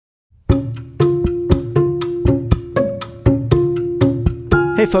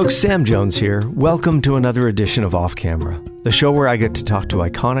Hey folks, Sam Jones here. Welcome to another edition of Off Camera, the show where I get to talk to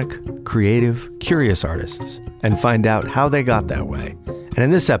iconic, creative, curious artists and find out how they got that way. And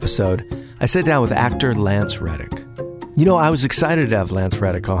in this episode, I sit down with actor Lance Reddick. You know, I was excited to have Lance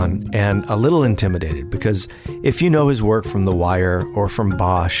Reddick on and a little intimidated because if you know his work from The Wire or from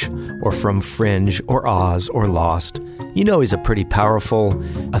Bosch or from Fringe or Oz or Lost, you know he's a pretty powerful,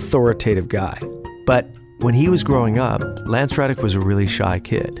 authoritative guy. But when he was growing up, Lance Reddick was a really shy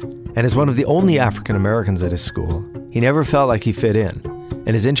kid. And as one of the only African Americans at his school, he never felt like he fit in.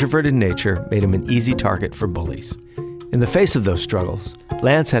 And his introverted nature made him an easy target for bullies. In the face of those struggles,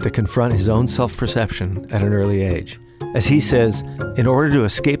 Lance had to confront his own self-perception at an early age. As he says, in order to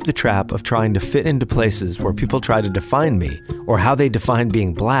escape the trap of trying to fit into places where people try to define me or how they define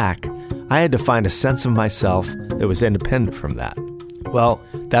being black, I had to find a sense of myself that was independent from that. Well,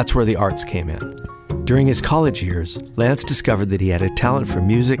 that's where the arts came in. During his college years, Lance discovered that he had a talent for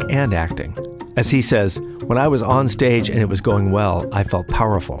music and acting. As he says, when I was on stage and it was going well, I felt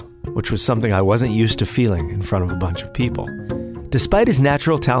powerful, which was something I wasn't used to feeling in front of a bunch of people. Despite his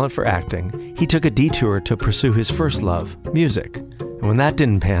natural talent for acting, he took a detour to pursue his first love, music. And when that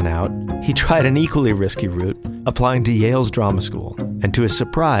didn't pan out, he tried an equally risky route, applying to Yale's drama school. And to his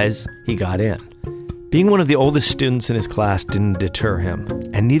surprise, he got in. Being one of the oldest students in his class didn't deter him,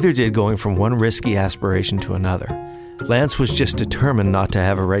 and neither did going from one risky aspiration to another. Lance was just determined not to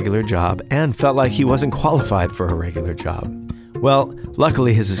have a regular job and felt like he wasn't qualified for a regular job. Well,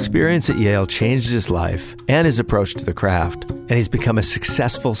 luckily his experience at Yale changed his life and his approach to the craft, and he's become a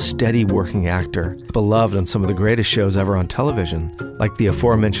successful, steady working actor, beloved on some of the greatest shows ever on television, like the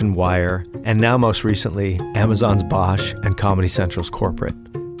aforementioned Wire, and now most recently, Amazon's Bosch and Comedy Central's Corporate.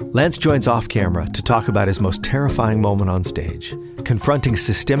 Lance joins Off Camera to talk about his most terrifying moment on stage, confronting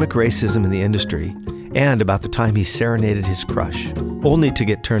systemic racism in the industry, and about the time he serenaded his crush, only to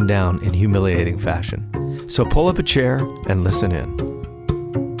get turned down in humiliating fashion. So pull up a chair and listen in.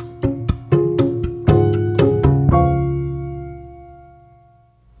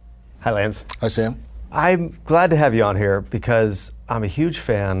 Hi, Lance. Hi, Sam. I'm glad to have you on here because I'm a huge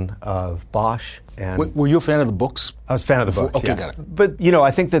fan of Bosch. And were you a fan of the books? I was a fan of the books, Okay, yeah. got it. But, you know,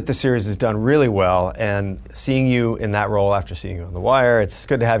 I think that the series has done really well, and seeing you in that role after seeing you on The Wire, it's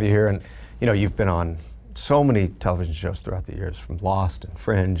good to have you here. And, you know, you've been on so many television shows throughout the years, from Lost and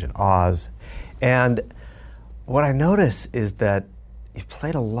Fringe and Oz. And what I notice is that you've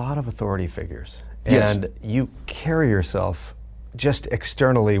played a lot of authority figures. Yes. And you carry yourself just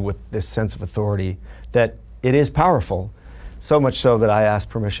externally with this sense of authority that it is powerful, so much so that I asked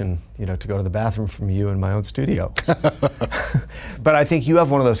permission, you know, to go to the bathroom from you in my own studio. But I think you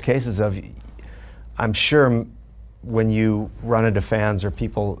have one of those cases of, I'm sure when you run into fans or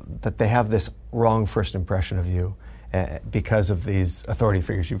people, that they have this wrong first impression of you because of these authority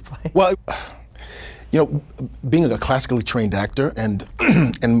figures you play. Well, you know, being a classically trained actor and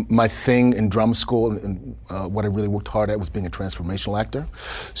and my thing in drama school and what I really worked hard at was being a transformational actor.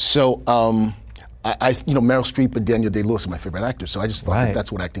 So I you know, Meryl Streep and Daniel Day-Lewis are my favorite actors, so I just thought that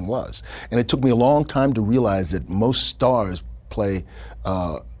that's what acting was. And it took me a long time to realize that most stars play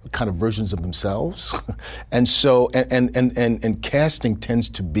kind of versions of themselves. And so, and casting tends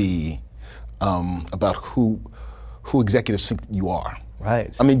to be about who executives think you are.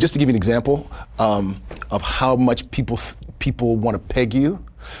 Right. I mean, just to give you an example of how much people want to peg you,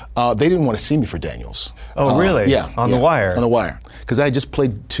 they didn't want to see me for Daniels. Oh, really? Yeah. On The Wire? On The Wire. Because I had just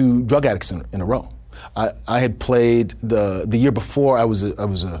played 2 drug addicts in a row. I had played the year before. I was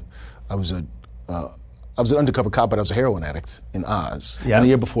an undercover cop, but I was a heroin addict in Oz. Yeah. And the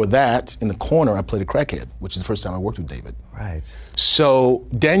year before that, in The Corner, I played a crackhead, which is the first time I worked with David. Right. So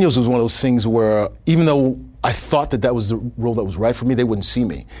Daniels was one of those things where even though I thought that was the role that was right for me, they wouldn't see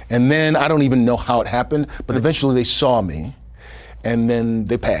me. And then I don't even know how it happened, but eventually they saw me, and then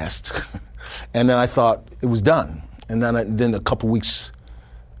they passed. And then I thought it was done. And then a couple weeks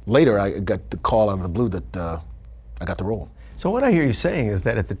later, I got the call out of the blue that I got the role. So what I hear you saying is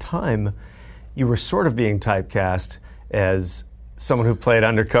that at the time, you were sort of being typecast as someone who played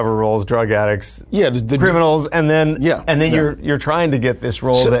undercover roles, drug addicts, criminals, and then you're trying to get this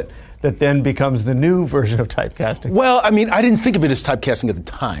role that then becomes the new version of typecasting. Well, I mean, I didn't think of it as typecasting at the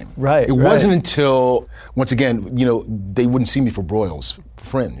time. Right. It wasn't until, once again, you know, they wouldn't see me for Broyles, for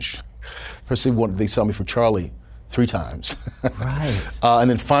Fringe. First they saw me for Charlie 3 times. Right. And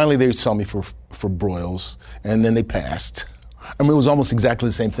then finally they saw me for Broyles, and then they passed. I mean, it was almost exactly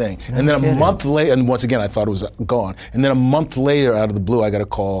the same thing. And then a month later, and once again, I thought it was gone. And then a month later, out of the blue, I got a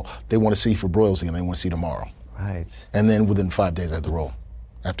call. They want to see you for Broyles again. They want to see you tomorrow. Right. And then within 5 days, I had the role.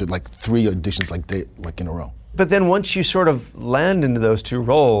 after like 3 auditions like in a row. But then once you sort of land into those 2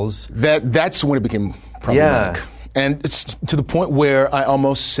 roles, that's when it became problematic. And it's to the point where I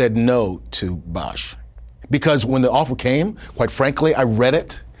almost said no to Bosch. Because when the offer came, quite frankly, I read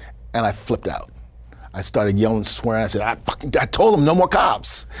it and I flipped out. I started yelling, swearing. I said, I told him no more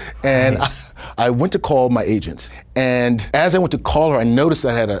cops. And I went to call my agent. And as I went to call her, I noticed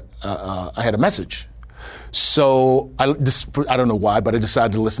I had a message. So I don't know why, but I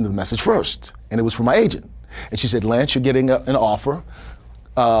decided to listen to the message first. And it was from my agent. And she said, Lance, you're getting an offer.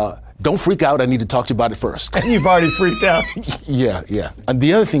 Don't freak out. I need to talk to you about it first. And you've already freaked out. Yeah. And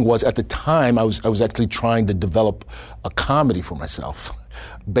the other thing was, at the time, I was actually trying to develop a comedy for myself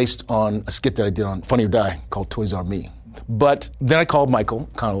based on a skit that I did on Funny or Die called Toys R Me. But then I called Michael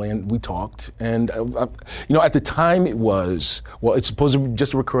Connelly and we talked. And, at the time it's supposed to be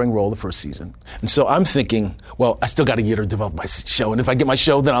just a recurring role the first season. And so I'm thinking, well, I still got a year to develop my show. And if I get my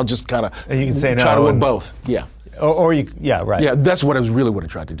show, then I'll just kind of try to work both. Yeah. Right. Yeah, that's what I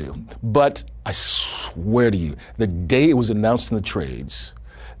tried to do. But I swear to you, the day it was announced in the trades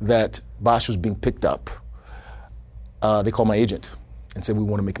that Bosch was being picked up, they called my agent and said, we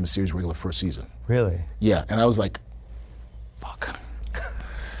want to make him a series regular first season. Really? Yeah, and I was like, fuck.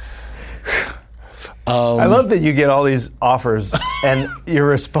 I love that you get all these offers and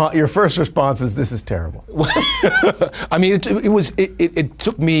your first response is, this is terrible. I mean, it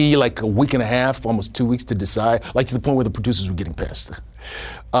took me like a week and a half, almost 2 weeks to decide, like to the point where the producers were getting pissed.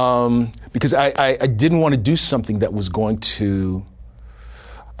 Because I didn't want to do something that was going to,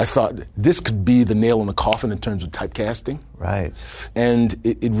 I thought this could be the nail in the coffin in terms of typecasting. Right. And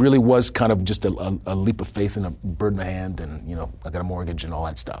it really was kind of just a leap of faith and a bird in the hand, and I got a mortgage and all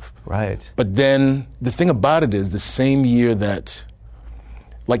that stuff. Right. But then the thing about it is, the same year that,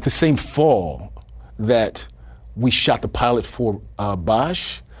 like the same fall that we shot the pilot for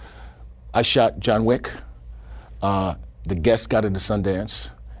Bosch, I shot John Wick. The Guest got into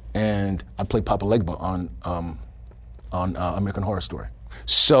Sundance, and I played Papa Legba on American Horror Story.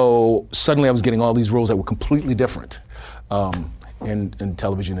 So suddenly I was getting all these roles that were completely different in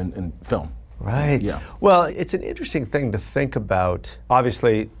television and film. Right. Yeah. Well, it's an interesting thing to think about.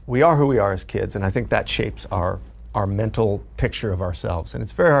 Obviously, we are who we are as kids, and I think that shapes our mental picture of ourselves. And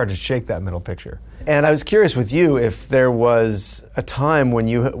it's very hard to shake that mental picture. And I was curious with you if there was a time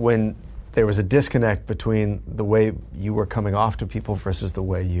when there was a disconnect between the way you were coming off to people versus the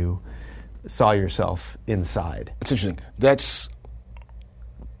way you saw yourself inside. It's interesting. That's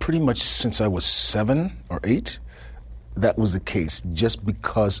pretty much since I was 7 or 8, that was the case, just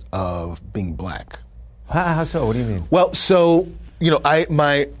because of being black. How so? What do you mean? Well, so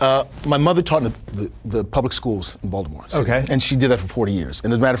my mother taught in the public schools in Baltimore City, okay, and she did that for 40 years.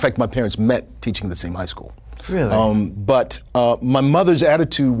 And as a matter of fact, my parents met teaching in the same high school. Really? But my mother's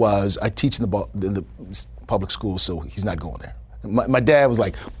attitude was, I teach in the public schools, so he's not going there. My dad was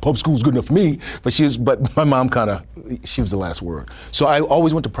like, public school's good enough for me, but my mom she was the last word. So I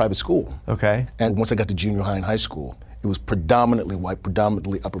always went to private school. Okay. And once I got to junior high and high school, it was predominantly white,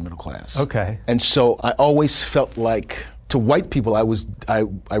 predominantly upper middle class. Okay. And so I always felt like, to white people,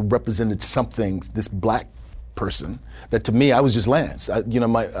 I represented something, this black person, that to me I was just Lance.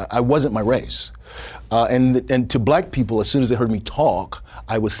 I wasn't my race. And to black people, as soon as they heard me talk,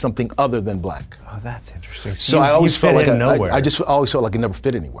 I was something other than black. Oh, that's interesting. So I always felt like I just always felt like I never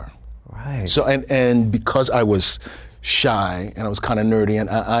fit anywhere. Right. So and because I was shy and I was kind of nerdy, and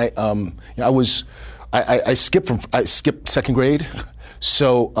I skipped second grade.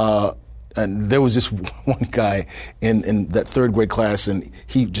 So and there was this one guy in that third grade class, and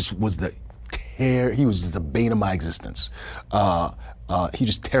he just was he was just the bane of my existence. He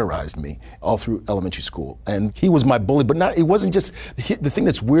just terrorized me all through elementary school. And he was my bully, but it wasn't just, the thing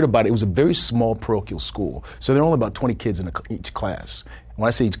that's weird about it was a very small parochial school. So there are only about 20 kids in each class. When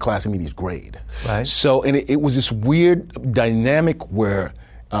I say each class, I mean each grade. Right. So, and it was this weird dynamic where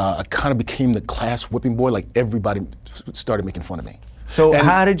I kind of became the class whipping boy, like everybody started making fun of me. So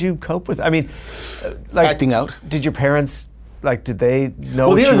how did you cope with it? I mean, acting out. Did your parents, did they know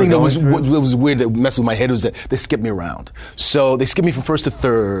what you were going through? Well, the other thing that was weird, that messed with my head, was that they skipped me around. So they skipped me from first to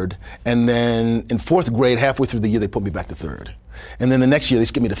third, and then in fourth grade, halfway through the year, they put me back to third. And then the next year, they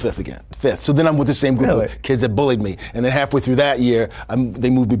skipped me to fifth. So then I'm with the same group of kids that bullied me. And then halfway through that year, they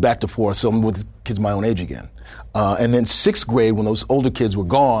moved me back to fourth, so I'm with kids my own age again. And then sixth grade, when those older kids were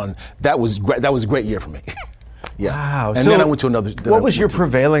gone, that was a great year for me. Yeah. Wow. And then I went to another. What was your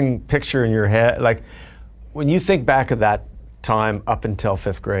prevailing picture in your head? Like, when you think back of that time up until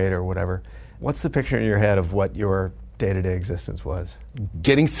fifth grade or whatever, what's the picture in your head of what your day-to-day existence was?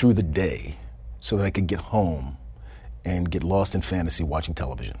 Getting through the day so that I could get home and get lost in fantasy watching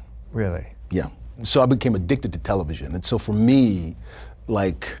television. Really? Yeah. So I became addicted to television. And so for me,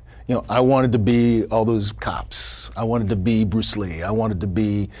 like, I wanted to be all those cops. I wanted to be Bruce Lee. I wanted to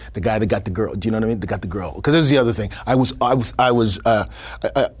be the guy that got the girl. Do you know what I mean? That got the girl. Because that was the other thing. I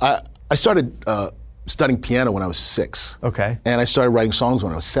started studying piano when I was 6. Okay. And I started writing songs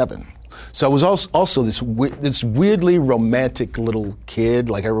when I was 7. So I was also this weirdly romantic little kid.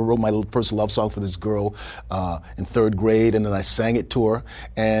 Like I wrote my first love song for this girl in 3rd grade, and then I sang it to her.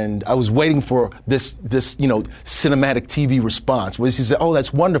 And I was waiting for this cinematic TV response where she said, "Oh,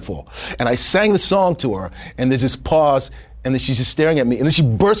 that's wonderful." And I sang the song to her, and there's this pause. And then she's just staring at me, and then she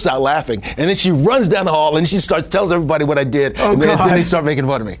bursts out laughing, and then she runs down the hall, and she tells everybody what I did, and then they start making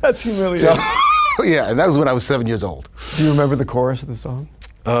fun of me. That's humiliating. So, yeah, and that was when I was 7 years old. Do you remember the chorus of the song?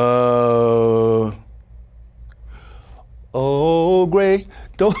 Oh, Gray,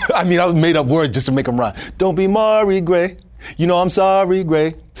 don't. I made up words just to make them rhyme. Don't be Maury Gray. I'm sorry,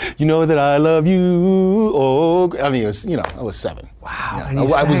 Gray. You know that I love you. Oh, it was, I was 7. Wow.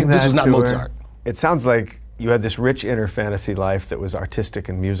 Yeah. This was not Mozart. It sounds like you had this rich inner fantasy life that was artistic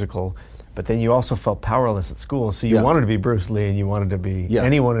and musical, but then you also felt powerless at school. So you wanted to be Bruce Lee, and you wanted to be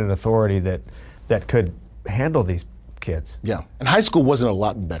anyone in authority that could handle these kids. Yeah. And high school wasn't a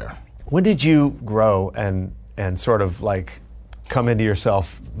lot better. When did you grow and sort of like come into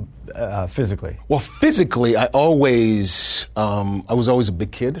yourself physically? Well, physically, I was always a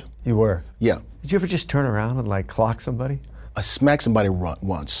big kid. You were? Yeah. Did you ever just turn around and like clock somebody? I smacked somebody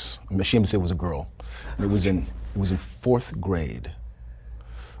once. I'm ashamed to say it was a girl. And it was in 4th grade.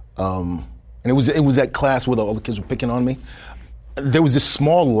 And it was that class where all the kids were picking on me. There was this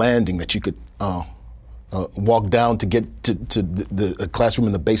small landing that you could walk down to get to the classroom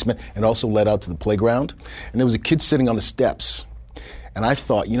in the basement, and also led out to the playground. And there was a kid sitting on the steps. And I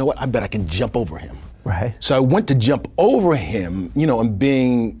thought, you know what, I bet I can jump over him. Right. So I went to jump over him, and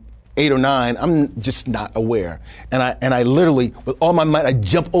being 8 or 9, I'm just not aware. And I literally, with all my might, I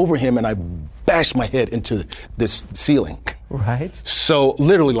jump over him and I bashed my head into this ceiling. Right. So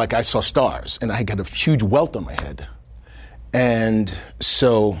literally, like, I saw stars, and I got a huge welt on my head. And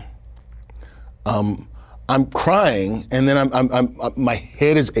so I'm crying, and then I'm my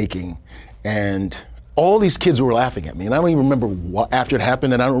head is aching, and all these kids were laughing at me, and I don't even remember after it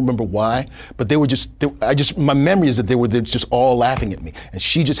happened, and I don't remember why, but they were my memory is that they're just all laughing at me, and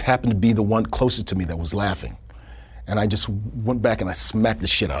she just happened to be the one closest to me that was laughing. And I just went back and I smacked the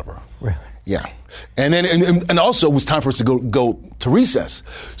shit out of her. Really? Yeah. And then and also it was time for us to go to recess.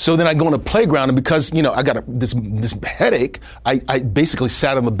 So then I go on the playground, and because I got this headache, I basically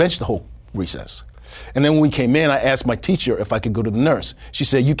sat on the bench the whole recess. And then when we came in, I asked my teacher if I could go to the nurse. She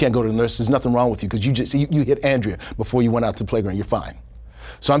said, "You can't go to the nurse. There's nothing wrong with you because you hit Andrea before you went out to the playground. You're fine."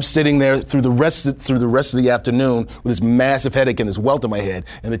 So I'm sitting there through the rest of the afternoon with this massive headache and this welt in my head,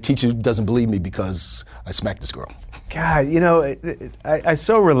 and the teacher doesn't believe me because I smacked this girl. God, I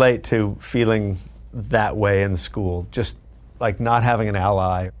so relate to feeling that way in school, just like not having an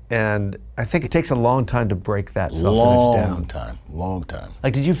ally. And I think it takes a long time to break that self-image down. Long time.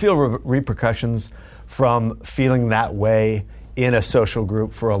 Like, did you feel repercussions from feeling that way in a social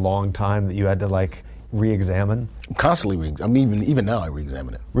group for a long time that you had to like re-examine? Constantly even now I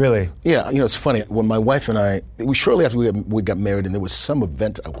re-examine it. Really? Yeah, it's funny. When my wife and I, shortly after we got married, and there was some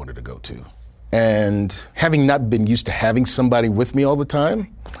event I wanted to go to. And having not been used to having somebody with me all the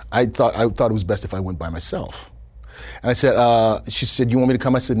time, I thought it was best if I went by myself. And I said, she said, "You want me to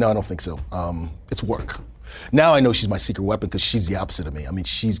come?" I said, "No, I don't think so. It's work." Now I know she's my secret weapon because she's the opposite of me. I mean,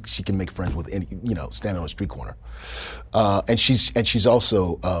 she can make friends with any, standing on a street corner. And she's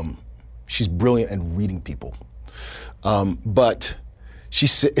also, she's brilliant at reading people. But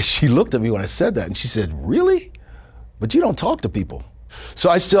she looked at me when I said that, and she said, "Really? But you don't talk to people."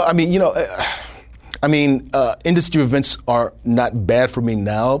 So industry events are not bad for me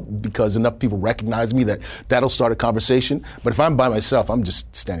now because enough people recognize me that'll start a conversation. But if I'm by myself, I'm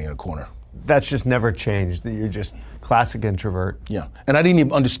just standing in a corner. That's just never changed, that you're just classic introvert. Yeah, and I didn't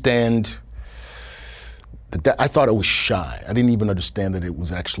even understand that I thought I was shy. I didn't even understand that it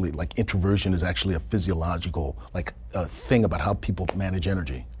was actually, like, introversion is actually a physiological, like, thing about how people manage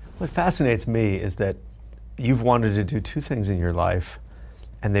energy. What fascinates me is that you've wanted to do two things in your life,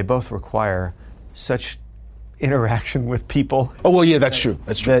 and they both require such interaction with people. Oh, well, yeah, that's true.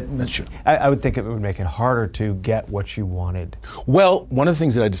 That's true. That's true. I would think it would make it harder to get what you wanted. Well, one of the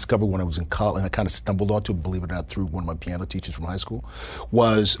things that I discovered when I was in college, and I kind of stumbled onto it, believe it or not, through one of my piano teachers from high school,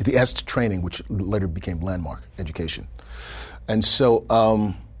 was the EST training, which later became Landmark Education. And so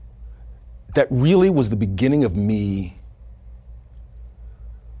that really was the beginning of me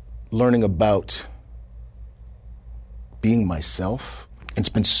learning about being myself. And it's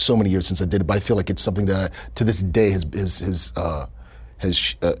been so many years since I did it, but I feel like it's something that to this day has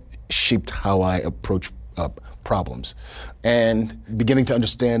shaped how I approach problems. And beginning to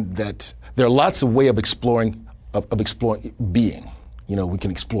understand that there are lots of ways of exploring being. You know, we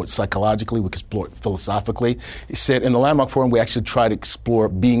can explore it psychologically, we can explore it philosophically. He said in the Landmark Forum, we actually try to explore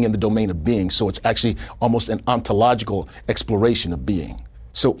being in the domain of being. So it's actually almost an ontological exploration of being.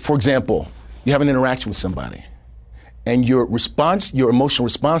 So, for example, you have an interaction with somebody, and your emotional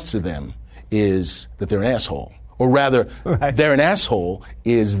response to them is that they're an asshole. Or rather, right. They're an asshole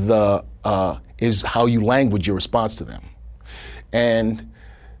is how you language your response to them. And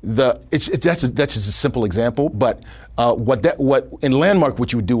that's just a simple example, but what in Landmark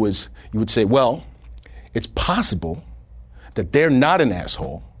what you would do is you would say, well, it's possible that they're not an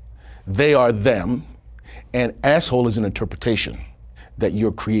asshole, they are them, and asshole is an interpretation that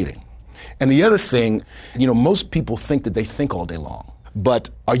you're creating. And the other thing, you know, most people think that they think all day long, but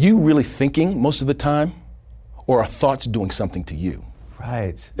are you really thinking most of the time, or are thoughts doing something to you?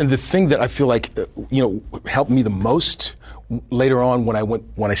 Right. And the thing that I feel like helped me the most later on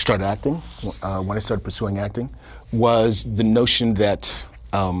when I started acting, when I started pursuing acting, was the notion that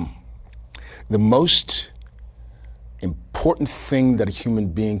the most important thing that a human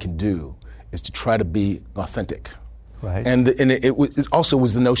being can do is to try to be authentic. Right. And it also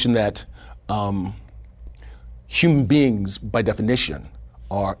was the notion that human beings, by definition,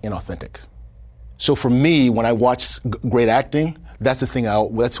 are inauthentic. So for me, when I watch great acting, that's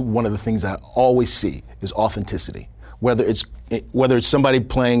one of the things I always see is authenticity. Whether it's somebody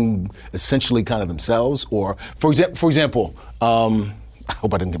playing essentially kind of themselves, or for example, I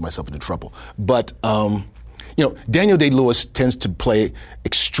hope I didn't get myself into trouble, but Daniel Day-Lewis tends to play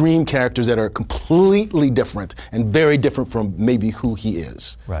extreme characters that are completely different and very different from maybe who he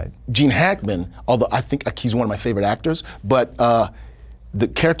is. Right. Gene Hackman, although I think he's one of my favorite actors, but the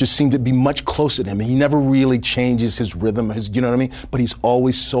characters seem to be much closer to him. He never really changes his rhythm, you know what I mean? But he's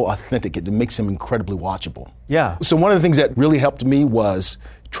always so authentic, it makes him incredibly watchable. Yeah. So one of the things that really helped me was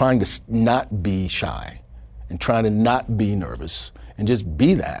trying to not be shy and trying to not be nervous and just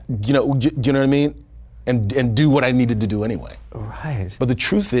be that. Do you know what I mean? And do what I needed to do anyway. Right. But the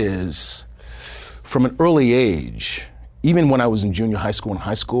truth is, from an early age, even when I was in junior high school and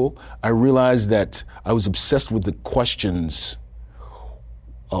high school, I realized that I was obsessed with the questions,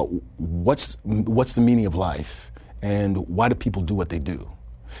 what's the meaning of life, and why do people do what they do?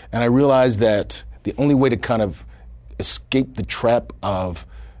 And I realized that the only way to kind of escape the trap of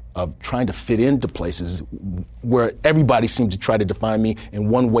trying to fit into places where everybody seemed to try to define me in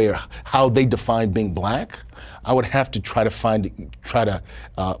one way or how they define being black, I would have to try to find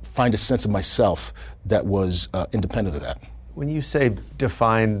a sense of myself that was independent of that. When you say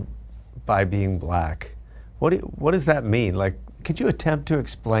defined by being black, what does that mean? Like, could you attempt to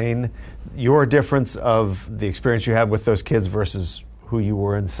explain your difference of the experience you had with those kids versus who you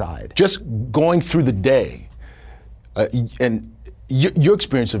were inside? Just going through the day, and your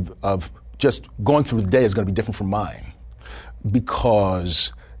experience of just going through the day is going to be different from mine,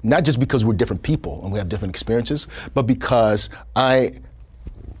 because not just because we're different people and we have different experiences, but because I'm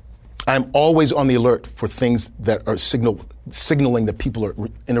always on the alert for things that are signaling that people are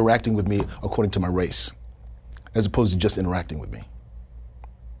interacting with me according to my race, as opposed to just interacting with me.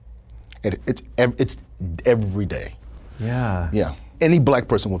 It's every day. Yeah. Yeah. Any black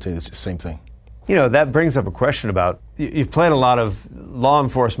person will tell you it's the same thing. You know, that brings up a question about, you've played a lot of law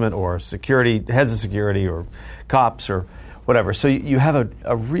enforcement or security, heads of security or cops or whatever. So you have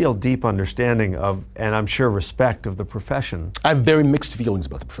a real deep understanding of, and I'm sure respect of the profession. I have very mixed feelings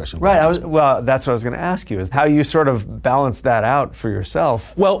about the profession. Right. Well, that's what I was going to ask you, is how you sort of balance that out for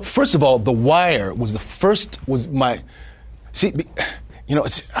yourself. Well, first of all, The Wire was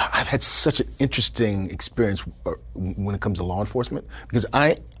I've had such an interesting experience when it comes to law enforcement, because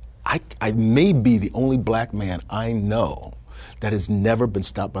I may be the only black man I know that has never been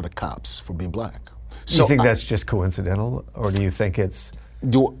stopped by the cops for being black. So you think that's just coincidental, or do you think it's...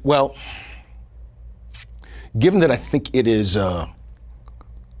 Well, given that I think it is, I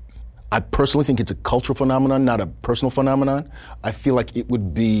personally think it's a cultural phenomenon, not a personal phenomenon, I feel like it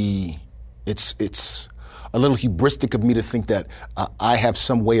would be, it's a little hubristic of me to think that I have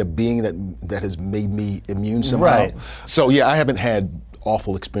some way of being that has made me immune somehow. Right. So yeah, I haven't had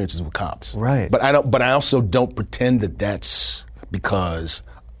awful experiences with cops. Right. But I also don't pretend that that's because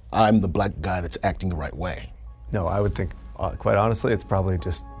I'm the black guy that's acting the right way. No, I would think, quite honestly, it's probably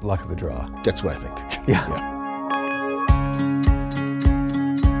just luck of the draw. That's what I think. Yeah.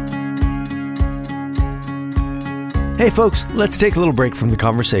 Hey folks, let's take a little break from the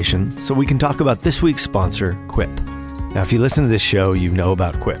conversation so we can talk about this week's sponsor, Quip. Now, if you listen to this show, you know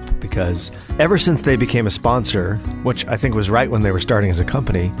about Quip, because ever since they became a sponsor, which I think was right when they were starting as a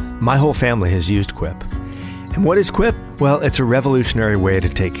company, my whole family has used Quip. And what is Quip? Well, it's a revolutionary way to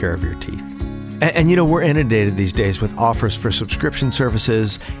take care of your teeth. And you know, we're inundated these days with offers for subscription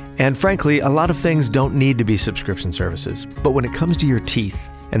services, and frankly, a lot of things don't need to be subscription services. But when it comes to your teeth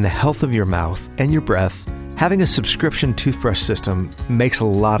and the health of your mouth and your breath, having a subscription toothbrush system makes a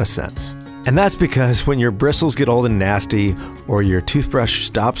lot of sense. And that's because when your bristles get old and nasty, or your toothbrush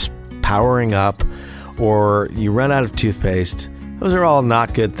stops powering up, or you run out of toothpaste, those are all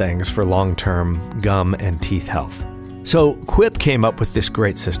not good things for long-term gum and teeth health. So Quip came up with this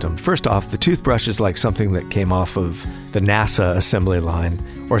great system. First off, the toothbrush is like something that came off of the NASA assembly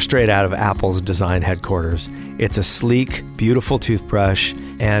line or straight out of Apple's design headquarters. It's a sleek, beautiful toothbrush,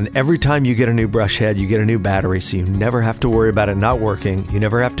 and every time you get a new brush head, you get a new battery, so you never have to worry about it not working. You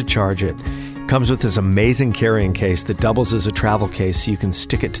never have to charge it. It comes with this amazing carrying case that doubles as a travel case so you can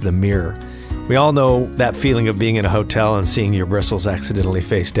stick it to the mirror. We all know that feeling of being in a hotel and seeing your bristles accidentally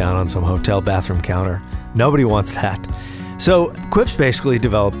face down on some hotel bathroom counter. Nobody wants that. So Quip's basically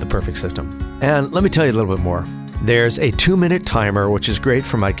developed the perfect system. And let me tell you a little bit more. There's a 2-minute timer, which is great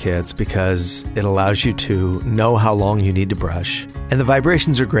for my kids because it allows you to know how long you need to brush. And the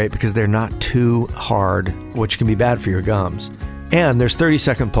vibrations are great because they're not too hard, which can be bad for your gums. And there's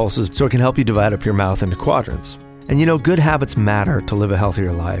 30-second pulses, so it can help you divide up your mouth into quadrants. And you know, good habits matter to live a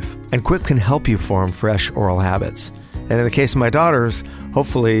healthier life. And Quip can help you form fresh oral habits. And in the case of my daughters,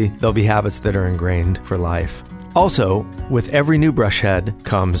 hopefully they'll be habits that are ingrained for life. Also, with every new brush head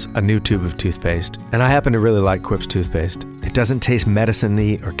comes a new tube of toothpaste, and I happen to really like Quip's toothpaste. It doesn't taste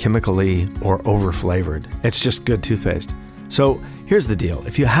medicine-y or chemical-y or over-flavored. It's just good toothpaste. So here's the deal.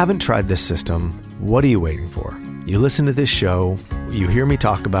 If you haven't tried this system, what are you waiting for? You listen to this show, you hear me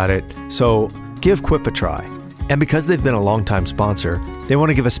talk about it, so give Quip a try. And because they've been a long-time sponsor, they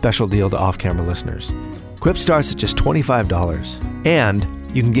want to give a special deal to off-camera listeners. Quip starts at just $25, and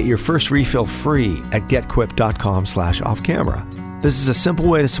you can get your first refill free at getquip.com/offcamera. This is a simple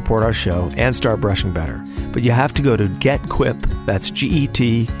way to support our show and start brushing better. But you have to go to getquip, that's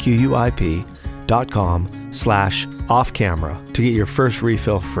getquip.com/offcamera to get your first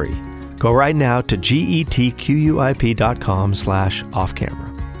refill free. Go right now to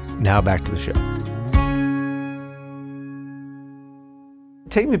getquip.com/offcamera. Now back to the show.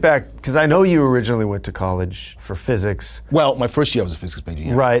 Take me back, because I know you originally went to college for physics. Well, my first year I was a physics major,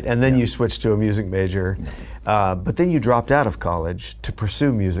 yeah. Right, and then you switched to a music major. But then you dropped out of college to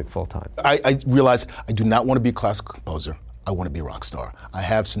pursue music full-time. I realized I do not want to be a classical composer. I want to be a rock star. I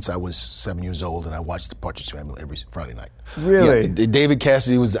have since I was 7 years old, and I watched the Partridge Family every Friday night. Really? Yeah, David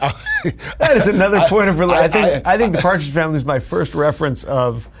Cassidy was... That is another point of relief. I think the Partridge Family is my first reference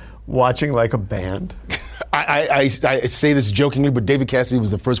of watching like a band. I say this jokingly, but David Cassidy was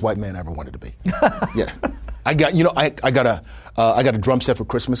the first white man I ever wanted to be. Yeah, I got a drum set for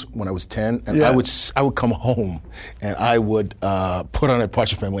Christmas when I was 10, and I would come home and I would put on a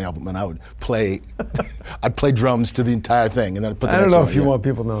Partridge Family album, and I would play I'd play drums to the entire thing, and then I'd put the I don't next know one if you on, want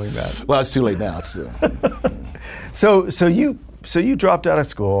people knowing that. Well, it's too late now. It's, So you dropped out of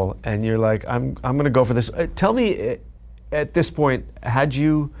school, and you're like, I'm going to go for this. Tell me, at this point, had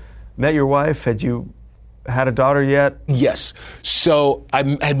you met your wife? Had you had a daughter yet? Yes. So I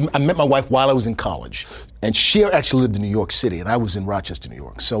met my wife while I was in college, and she actually lived in New York City, and I was in Rochester, New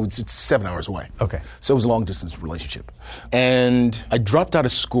York. So it's 7 hours away. Okay. So it was a long distance relationship. And I dropped out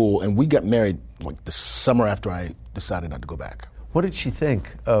of school, and we got married like the summer after I decided not to go back. What did she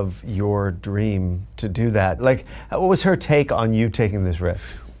think of your dream to do that? Like, what was her take on you taking this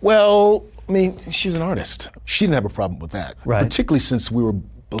risk? Well, I mean, she was an artist. She didn't have a problem with that. Right. Particularly since we were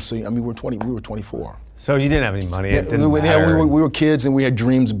both, we were 24. So you didn't have any money. We were kids, and we had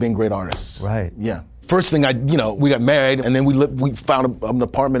dreams of being great artists. Right. Yeah. First thing we got married, and then we found an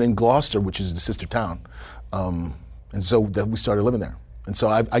apartment in Gloucester, which is the sister town, and so we started living there. And so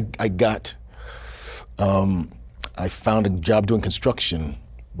I found a job doing construction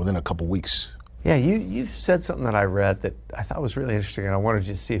within a couple weeks. Yeah, you said something that I read that I thought was really interesting, and I wanted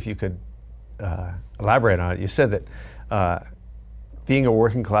to see if you could elaborate on it. You said that being a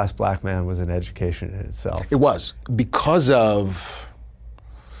working class black man was an education in itself. It was, because of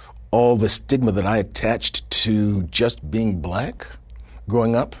all the stigma that I attached to just being black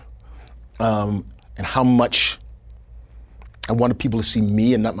growing up, and how much I wanted people to see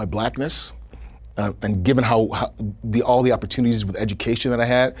me and not my blackness. And given all the opportunities with education that I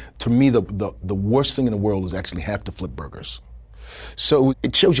had, to me the worst thing in the world was actually have to flip burgers. So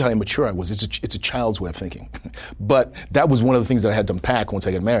it shows you how immature I was. It's a child's way of thinking. But that was one of the things that I had to unpack once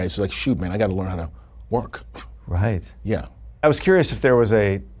I got married. It's like, shoot, man, I got to learn how to work. Right. Yeah. I was curious if there was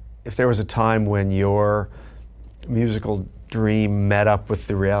a time when your musical dream met up with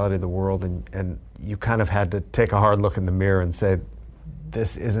the reality of the world, and you kind of had to take a hard look in the mirror and say,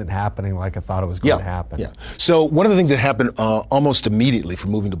 this isn't happening like I thought it was going to happen. Yeah. So one of the things that happened almost immediately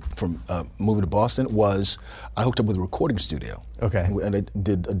from moving to Boston was I hooked up with a recording studio. Okay. And I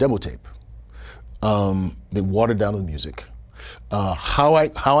did a demo tape. They watered down the music. How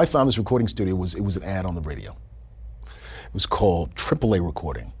I found this recording studio was it was an ad on the radio. It was called AAA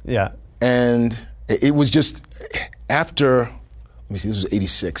Recording. Yeah. And it was just after, let me see, this was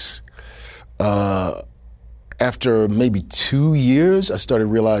 '86. After maybe 2 years, I started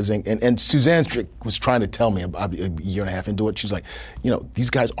realizing, and Suzanne Strick was trying to tell me about a year and a half into it. She's like, these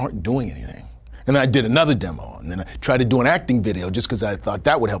guys aren't doing anything. And then I did another demo, and then I tried to do an acting video just because I thought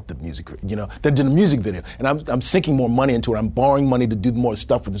that would help the music, Then did a music video, and I'm sinking more money into it. I'm borrowing money to do more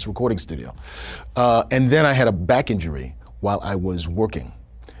stuff with this recording studio. And then I had a back injury while I was working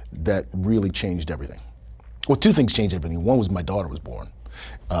that really changed everything. Well, two things changed everything. One was my daughter was born,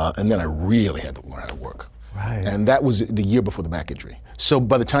 and then I really had to learn how to work. Right. And that was the year before the back injury. So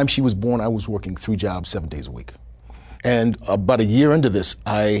by the time she was born, I was working 3 jobs, 7 days a week. And about a year into this,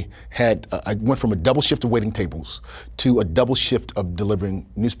 I went from a double shift of waiting tables to a double shift of delivering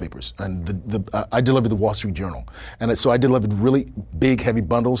newspapers. And I delivered the Wall Street Journal. And so I delivered really big, heavy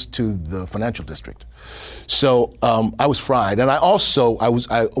bundles to the financial district. So I was fried. And I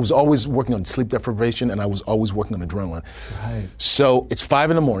was always working on sleep deprivation, and I was always working on adrenaline. Right. So it's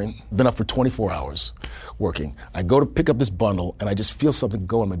 5 a.m, been up for 24 hours working. I go to pick up this bundle, and I just feel something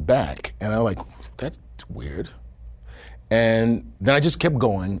go in my back. And I'm like, that's weird. And then I just kept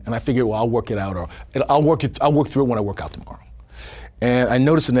going, and I figured, well, I'll work it out, or I'll work through it when I work out tomorrow. And I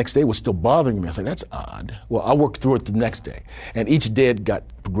noticed the next day was still bothering me. I was like, that's odd. Well, I'll work through it the next day. And each day it got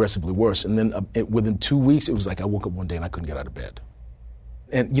progressively worse. And then within 2 weeks, it was like I woke up one day and I couldn't get out of bed.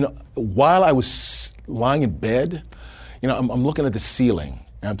 And while I was lying in bed, I'm looking at the ceiling,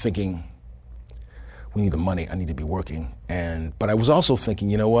 and I'm thinking, we need the money. I need to be working. But I was also thinking,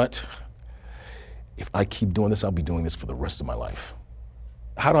 you know what? If I keep doing this, I'll be doing this for the rest of my life.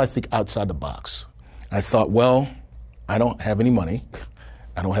 How do I think outside the box? And I thought, well, I don't have any money.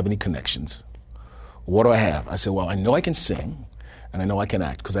 I don't have any connections. What do I have? I said, well, I know I can sing, and I know I can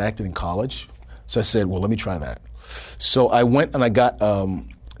act, because I acted in college. So I said, well, let me try that. So I went and I got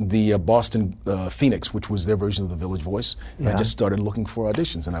the Boston Phoenix, which was their version of the Village Voice. And I just started looking for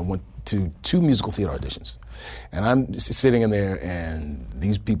auditions, and I went to 2 musical theater auditions. And I'm sitting in there, and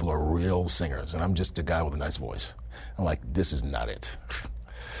these people are real singers, and I'm just a guy with a nice voice. I'm like, this is not it.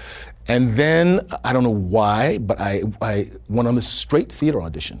 And then, I don't know why, but I went on this straight theater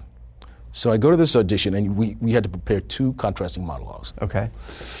audition. So I go to this audition, and we had to prepare 2 contrasting monologues. Okay.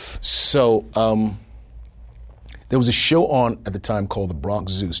 So there was a show on at the time called The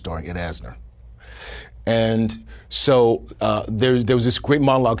Bronx Zoo, starring Ed Asner. And so there was this great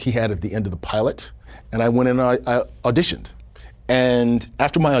monologue he had at the end of the pilot, and I went in and I auditioned. And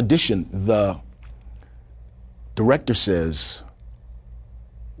after my audition, the director says,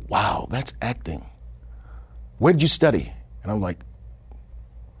 wow, that's acting. Where did you study? And I'm like,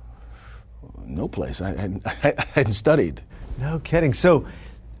 no place. I hadn't studied. No kidding. So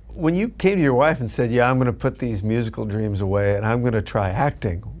when you came to your wife and said, yeah, I'm going to put these musical dreams away and I'm going to try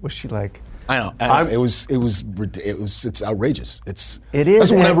acting, was she like... I know. It's outrageous. It is.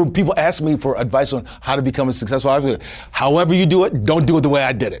 That's whenever people ask me for advice on how to become a successful actor, however you do it, don't do it the way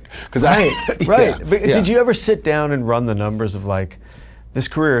I did it. Right. But did you ever sit down and run the numbers of like, this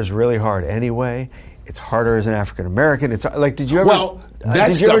career is really hard anyway. It's harder as an African American. It's like, did you ever?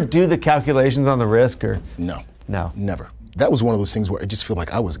 Did you ever do the calculations on the risk or? No. Never. That was one of those things where I just feel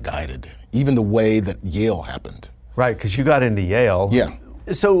like I was guided, even the way that Yale happened. Right, because you got into Yale. Yeah.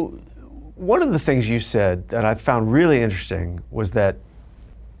 So one of the things you said that I found really interesting was that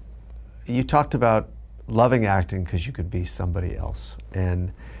you talked about loving acting because you could be somebody else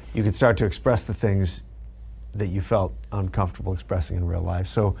and you could start to express the things that you felt uncomfortable expressing in real life.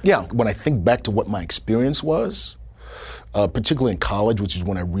 So yeah, when I think back to what my experience was, particularly in college, which is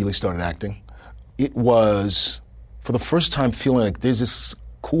when I really started acting, it was for the first time feeling like there's this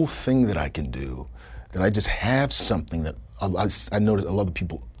cool thing that I can do, that I just have something that I noticed a lot of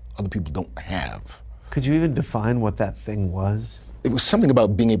other people don't have. Could you even define what that thing was? It was something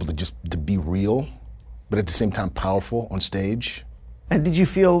about being able to be real, but at the same time powerful on stage. And did you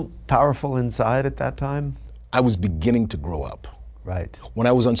feel powerful inside at that time? I was beginning to grow up. Right. When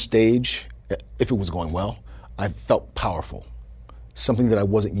I was on stage, if it was going well, I felt powerful. Something that I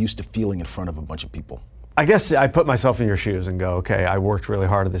wasn't used to feeling in front of a bunch of people. I guess I put myself in your shoes and go, okay, I worked really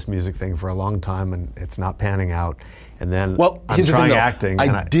hard at this music thing for a long time and it's not panning out. And then I'm here's trying the thing, acting.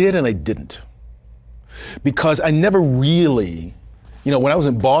 I did and I didn't. Because I never really, when I was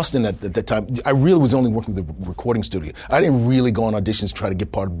in Boston at that time, I really was only working with the recording studio. I didn't really go on auditions to try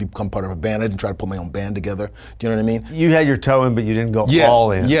to become part of a band. I didn't try to put my own band together. Do you know what I mean? You had your toe in, but you didn't go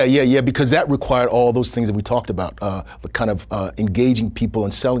all in. Yeah, because that required all those things that we talked about, engaging people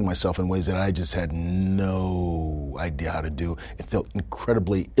and selling myself in ways that I just had no idea how to do. It felt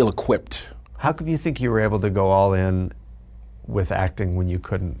incredibly ill-equipped. How come you think you were able to go all in with acting when you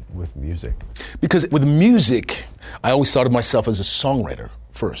couldn't with music? Because with music, I always thought of myself as a songwriter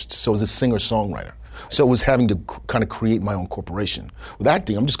first, so as a singer-songwriter. So it was having to kind of create my own corporation. With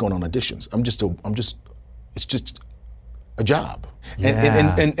acting, I'm just going on auditions. It's just a job.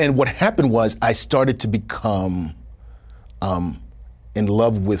 Yeah. And what happened was I started to become in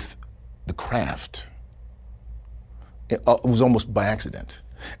love with the craft. It was almost by accident.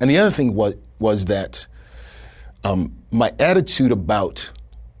 And the other thing was that my attitude about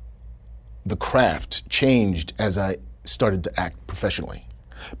the craft changed as I started to act professionally.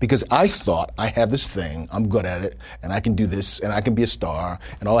 Because I thought, I have this thing, I'm good at it, and I can do this, and I can be a star,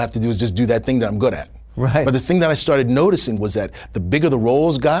 and all I have to do is just do that thing that I'm good at. Right. But the thing that I started noticing was that the bigger the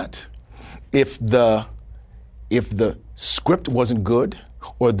roles got, if the script wasn't good,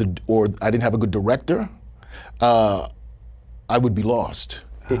 or I didn't have a good director, I would be lost.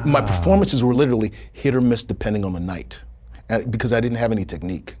 My performances were literally hit or miss depending on the night, because I didn't have any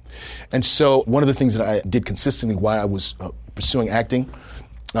technique. And so one of the things that I did consistently while I was pursuing acting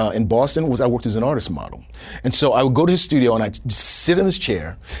in Boston was I worked as an artist model. And so I would go to his studio and I'd just sit in this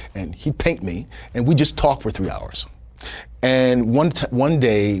chair and he'd paint me and we'd just talk for 3 hours. And one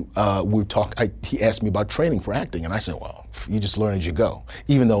day he asked me about training for acting, and I said, well, you just learn as you go.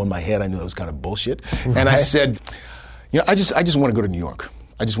 Even though in my head I knew that was kind of bullshit. Right. And I said, I just want to go to New York.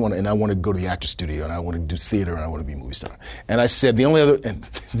 I want to go to the actor studio, and I want to do theater, and I want to be a movie star. And I said, the only other, and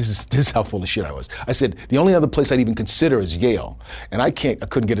this is how full of shit I was. I said, the only other place I'd even consider is Yale. And I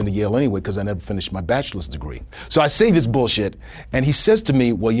couldn't get into Yale anyway because I never finished my bachelor's degree. So I say this bullshit, and he says to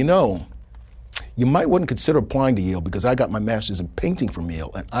me, well, you might want to consider applying to Yale because I got my master's in painting from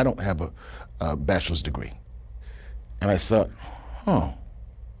Yale, and I don't have a bachelor's degree. And I thought,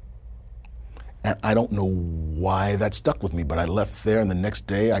 And I don't know why that stuck with me, but I left there, and the next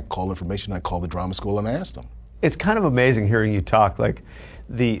day I called information, I called the drama school, and I asked them. It's kind of amazing hearing you talk, like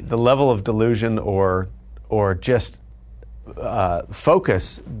the level of delusion or just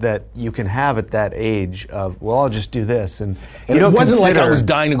focus that you can have at that age of, well, I'll just do this. And it wasn't like I was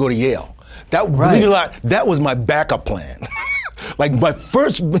dying to go to Yale. Believe it or not, that was my backup plan. Like my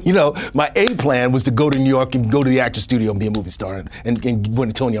first, my A plan was to go to New York and go to the actor studio and be a movie star and win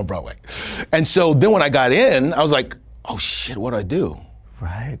a Tony on Broadway. And so then when I got in, I was like, oh shit, what do I do?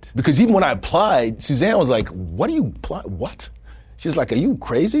 Right. Because even when I applied, Suzanne was like, what do you apply? What? She's like, are you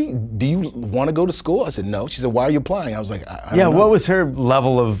crazy? Do you want to go to school? I said, no. She said, why are you applying? I was like, I don't know. What was her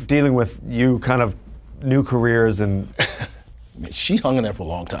level of dealing with you kind of new careers and... She hung in there for a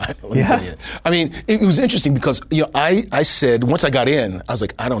long time, let me tell you. I mean, it was interesting because, I said, once I got in, I was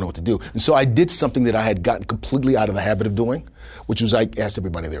like, I don't know what to do. And so I did something that I had gotten completely out of the habit of doing, which was I asked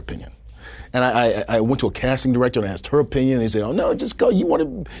everybody their opinion. And I went to a casting director and asked her opinion, and they said, oh no, just go,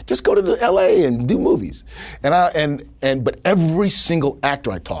 just go to the LA and do movies. But every single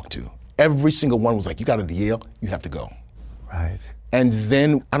actor I talked to, every single one was like, you got into Yale, you have to go. Right. And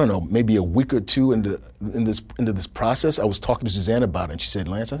then, I don't know, maybe a week or two into this process, I was talking to Suzanne about it, and she said,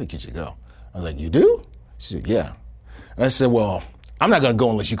 Lance, I think you should go. I was like, you do? She said, yeah. And I said, well, I'm not going to go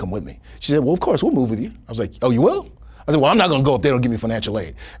unless you come with me. She said, well, of course, we'll move with you. I was like, oh, you will? I said, well, I'm not going to go if they don't give me financial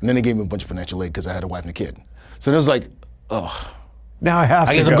aid. And then they gave me a bunch of financial aid because I had a wife and a kid. So it was like, oh. Now I have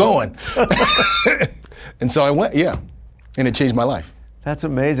to go. I guess I'm going. And so I went, yeah. And it changed my life. That's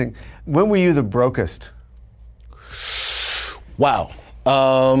amazing. When were you the brokest? Wow.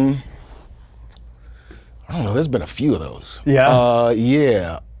 I don't know, there's been a few of those. Yeah?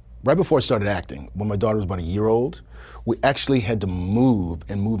 Yeah. Right before I started acting, when my daughter was about a year old, we actually had to move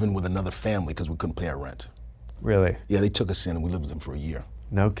in with another family because we couldn't pay our rent. Really? Yeah, they took us in and we lived with them for a year.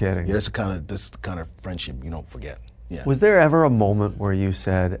 No kidding. Yeah, that's the kind of friendship you don't forget. Yeah. Was there ever a moment where you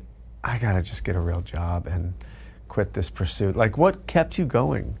said, I gotta just get a real job and quit this pursuit? Like, what kept you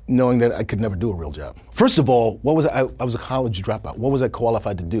going? Knowing that I could never do a real job. First of all, I was a college dropout. What was I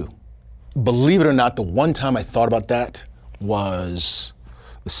qualified to do? Believe it or not, the one time I thought about that was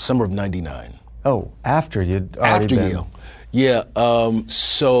the summer of '99. Oh, after you'd already been... Yale. Yeah,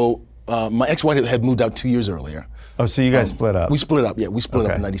 so my ex-wife had moved out 2 years earlier. Oh, so you guys split up? We split up, yeah. We split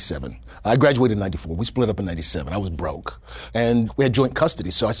up Okay. in 97. I graduated in 94. We split up in 97. I was broke. And we had joint custody,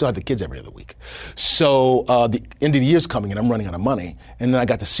 so I still had the kids every other week. So the end of the year's coming and I'm running out of money. And then I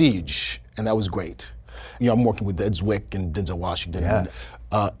got the Siege, and that was great. You know, I'm working with Ed Zwick and Denzel Washington.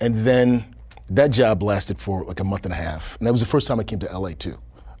 Yeah. And then that job lasted for like a month and a half. And that was the first time I came to LA too.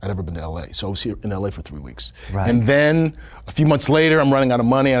 I'd ever been to LA. So I was here in LA for 3 weeks. Right. And then a few months later, I'm running out of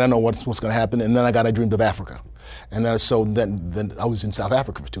money. I don't know what's going to happen. And then I dreamed of Africa. And then I was in South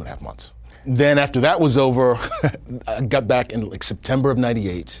Africa for 2.5 months. Then after that was over, I got back in like September of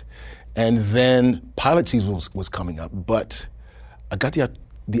 98. And then pilot season was coming up. But I got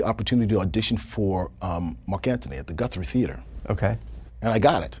the opportunity to audition for Mark Antony at the Guthrie Theater. Okay. And I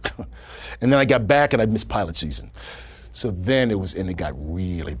got it. And then I got back and I missed pilot season. So then it got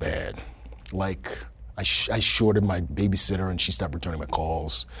really bad. Like, I shorted my babysitter and she stopped returning my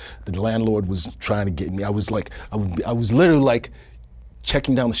calls. The landlord was trying to get me. I was literally like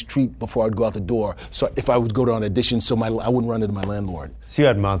checking down the street before I'd go out the door. So if I would go to an audition, I wouldn't run into my landlord. So you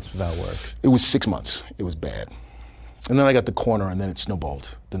had months without work. It was 6 months. It was bad. And then I got The Corner, and then it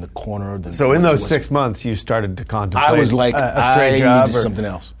snowballed. Then The Corner. Then So in those 6 months, you started to contemplate I was like, a straight I job needed something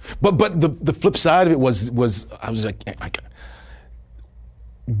else. But the flip side of it was I was like,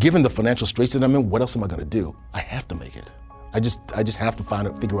 given the financial straits that I'm in, what else am I going to do? I have to make it. I just have to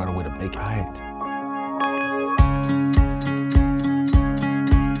figure out a way to make it. Right.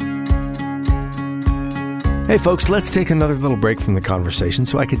 Hey folks, let's take another little break from the conversation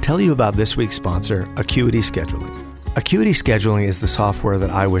so I can tell you about this week's sponsor, Acuity Scheduling. Acuity Scheduling is the software that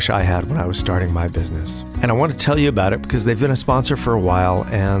I wish I had when I was starting my business. And I want to tell you about it because they've been a sponsor for a while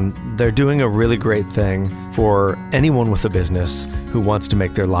and they're doing a really great thing for anyone with a business who wants to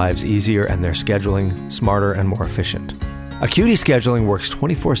make their lives easier and their scheduling smarter and more efficient. Acuity Scheduling works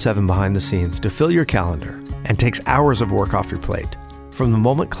 24/7 behind the scenes to fill your calendar and takes hours of work off your plate. From the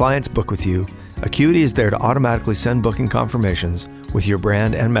moment clients book with you, Acuity is there to automatically send booking confirmations with your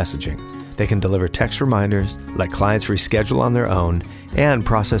brand and messaging. They can deliver text reminders, let clients reschedule on their own, and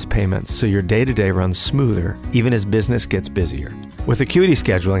process payments so your day-to-day runs smoother even as business gets busier. With Acuity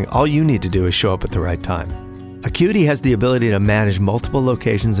Scheduling, all you need to do is show up at the right time. Acuity has the ability to manage multiple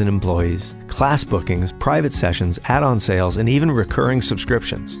locations and employees, class bookings, private sessions, add-on sales, and even recurring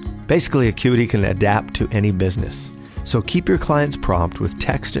subscriptions. Basically, Acuity can adapt to any business. So keep your clients prompt with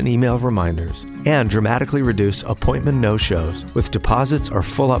text and email reminders and dramatically reduce appointment no-shows with deposits or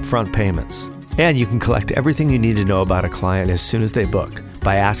full upfront payments. And you can collect everything you need to know about a client as soon as they book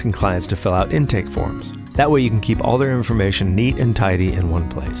by asking clients to fill out intake forms. That way you can keep all their information neat and tidy in one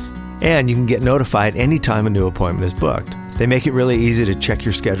place. And you can get notified anytime a new appointment is booked. They make it really easy to check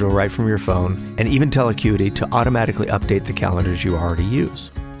your schedule right from your phone and even tell Acuity to automatically update the calendars you already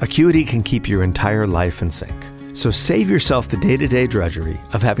use. Acuity can keep your entire life in sync. So save yourself the day-to-day drudgery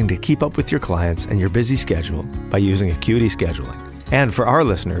of having to keep up with your clients and your busy schedule by using Acuity Scheduling. And for our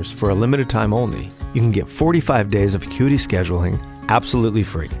listeners, for a limited time only, you can get 45 days of Acuity Scheduling absolutely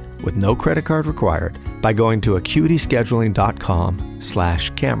free with no credit card required by going to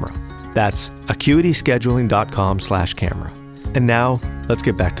acuityscheduling.com/camera. That's acuityscheduling.com/camera. And now, let's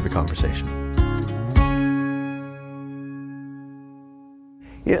get back to the conversation.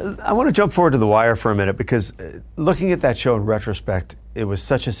 Yeah, I want to jump forward to The Wire for a minute because looking at that show in retrospect, it was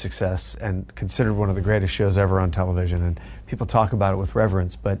such a success and considered one of the greatest shows ever on television, and people talk about it with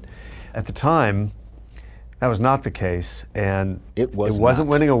reverence. But at the time, that was not the case, and it wasn't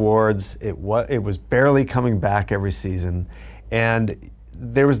winning awards. It was barely coming back every season, and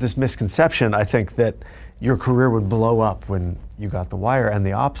there was this misconception, I think, that your career would blow up when you got The Wire, and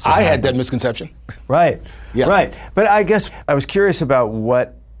the opposite. I had that misconception. Right. Yeah. Right. But I guess I was curious about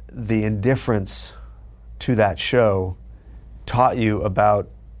what the indifference to that show taught you about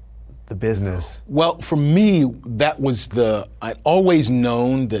the business. Well, for me, I'd always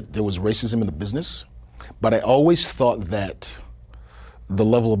known that there was racism in the business, but I always thought that the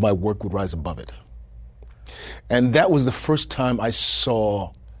level of my work would rise above it. And that was the first time I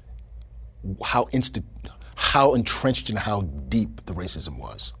saw how entrenched and how deep the racism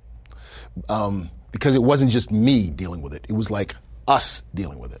was. Because it wasn't just me dealing with it. It was like us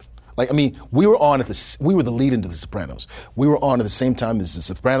dealing with it. Like, I mean, we were the lead into The Sopranos. We were on at the same time as The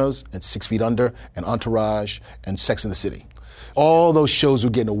Sopranos and 6 Feet Under and Entourage and Sex and the City. All those shows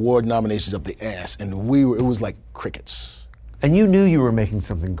were getting award nominations up the ass, and it was like crickets. And you knew you were making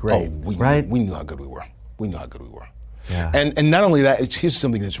something great, right? We knew how good we were. Yeah. And not only that, here's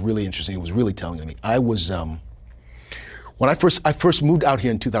something that's really interesting. It was really telling to me. I was, When I first moved out here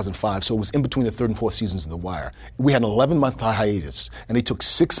in 2005, so it was in between the third and fourth seasons of The Wire. We had an 11-month hiatus, and they took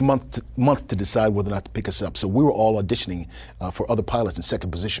 6 months to decide whether or not to pick us up. So we were all auditioning for other pilots in second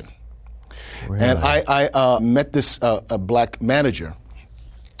position. Really? And I met this black manager,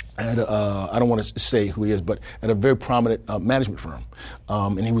 and I don't want to say who he is, but at a very prominent management firm,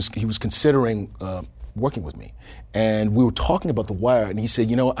 and he was considering working with me. And we were talking about The Wire, and he said,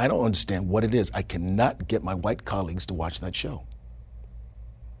 you know, I don't understand what it is. I cannot get my white colleagues to watch that show.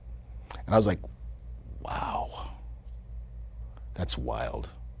 And I was like, wow, that's wild.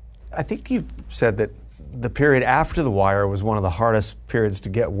 I think you said that the period after The Wire was one of the hardest periods to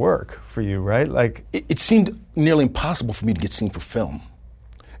get work for you, right? Like it seemed nearly impossible for me to get seen for film.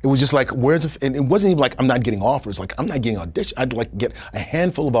 It was just like, and it wasn't even like I'm not getting offers, like I'm not getting auditions. I'd like get a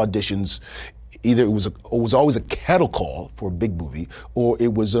handful of auditions. Either it was always a cattle call for a big movie, or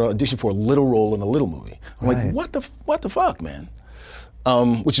it was an audition for a little role in a little movie. I'm like, what the fuck, man?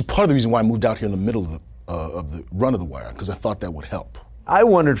 Which is part of the reason why I moved out here in the middle of the run of The Wire, because I thought that would help. I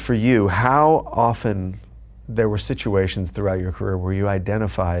wondered for you how often there were situations throughout your career where you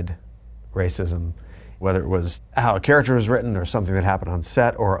identified racism, whether it was how a character was written or something that happened on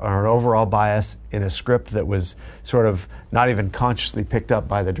set or an overall bias in a script that was sort of not even consciously picked up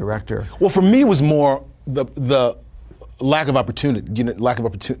by the director. Well, for me, it was more the lack of opportunity. You know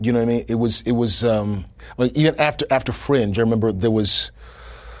what I mean? It was like even after Fringe, I remember there was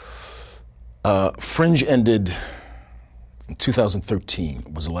Fringe ended in 2013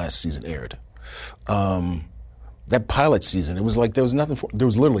 was the last season aired. That pilot season, it was like there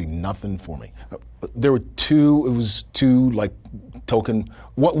was literally nothing for me. There were two like token.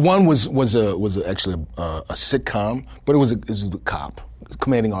 One was actually a sitcom, but it was a cop,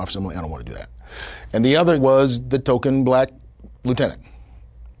 commanding officer. I'm like, I don't want to do that. And the other was the token black lieutenant.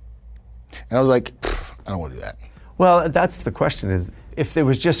 And I was like, I don't want to do that. Well, that's the question: is if there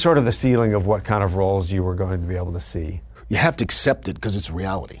was just sort of the ceiling of what kind of roles you were going to be able to see. You have to accept it because it's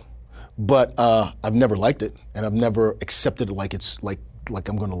reality. But I've never liked it, and I've never accepted it like it's like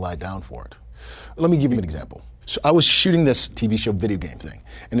I'm going to lie down for it. Let me give you an example. So I was shooting this TV show video game thing,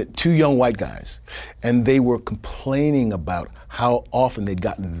 and two young white guys, and they were complaining about how often they'd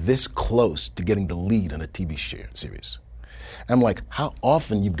gotten this close to getting the lead in a TV series. And I'm like, how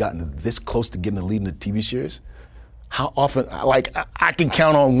often you've gotten this close to getting the lead in a TV series? How often, like I can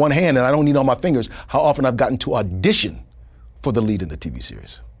count on one hand, and I don't need all my fingers, how often I've gotten to audition for the lead in the TV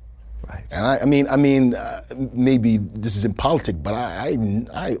series. Right. And I mean, maybe this is in politics, but I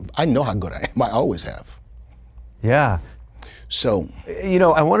know how good I am. I always have. Yeah. So, you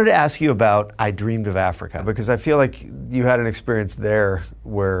know, I wanted to ask you about I Dreamed of Africa, because I feel like you had an experience there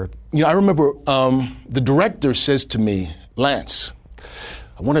where... You know, I remember the director says to me, Lance,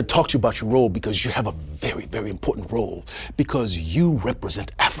 I want to talk to you about your role because you have a very, very important role because you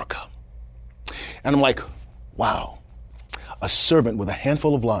represent Africa. And I'm like, wow. A servant with a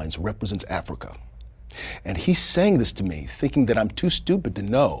handful of lines represents Africa. And he's saying this to me, thinking that I'm too stupid to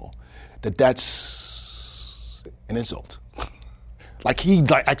know that that's an insult. Like he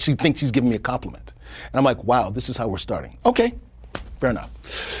actually thinks he's giving me a compliment. And I'm like, wow, this is how we're starting. Okay, fair enough.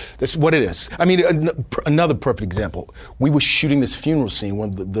 That's what it is. I mean, another perfect example. We were shooting this funeral scene.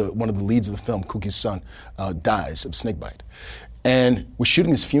 One of the leads of the film, Cookie's son, dies of snakebite. And we're shooting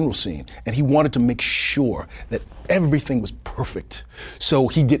this funeral scene, and he wanted to make sure that everything was perfect. So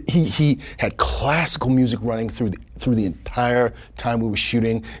he had classical music running through the entire time we were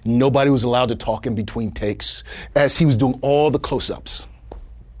shooting. Nobody was allowed to talk in between takes as he was doing all the close-ups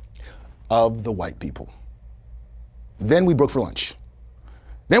of the white people. Then we broke for lunch.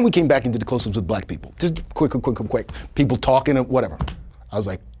 Then we came back and did the close-ups with black people. Just quick. People talking and whatever. I was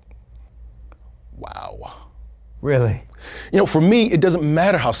like, wow. Really? You know, for me, it doesn't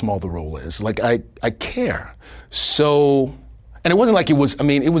matter how small the role is. Like, I care. So, and it wasn't like it was, I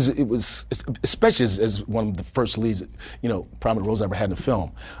mean, it was especially as one of the first leads, you know, prominent roles I ever had in a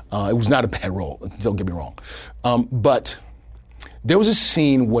film. It was not a bad role, don't get me wrong. But there was a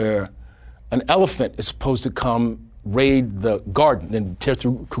scene where an elephant is supposed to come raid the garden and tear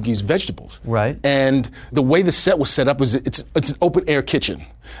through Cookie's vegetables. Right. And the way the set was set up was it's an open air kitchen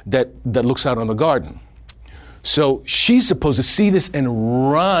that looks out on the garden. So she's supposed to see this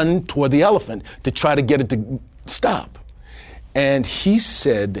and run toward the elephant to try to get it to stop. And he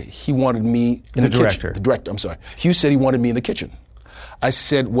said he wanted me in the kitchen. The director, I'm sorry. Hugh said he wanted me in the kitchen. I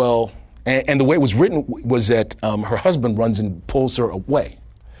said, well, and the way it was written was that her husband runs and pulls her away.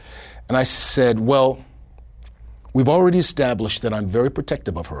 And I said, well, we've already established that I'm very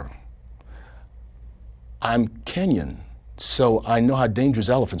protective of her. I'm Kenyan, so I know how dangerous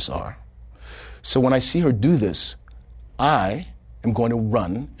elephants are. So when I see her do this, I am going to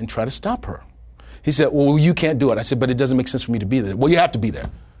run and try to stop her. He said, well, you can't do it. I said, but it doesn't make sense for me to be there. Well, you have to be there.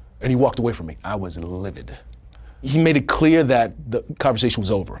 And he walked away from me. I was livid. He made it clear that the conversation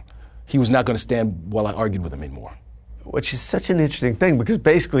was over. He was not going to stand while I argued with him anymore. Which is such an interesting thing, because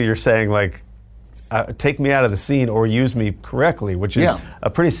basically you're saying, like, take me out of the scene or use me correctly, which is a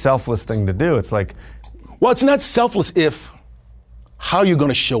pretty selfless thing to do. It's like... Well, it's not selfless if how you're going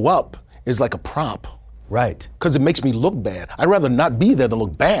to show up is like a prop. Right. Because it makes me look bad. I'd rather not be there than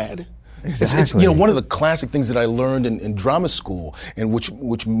look bad. Exactly. It's one of the classic things that I learned in drama school, and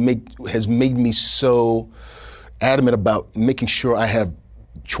which has made me so adamant about making sure I have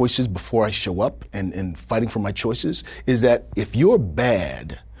choices before I show up and fighting for my choices, is that if you're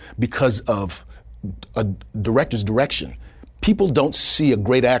bad because of a director's direction, people don't see a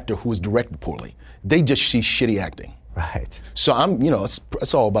great actor who is directed poorly. They just see shitty acting. Right. So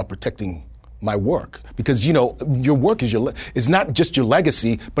it's all about protecting my work, because your work is it's not just your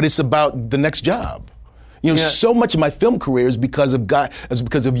legacy, but it's about the next job. So much of my film career is because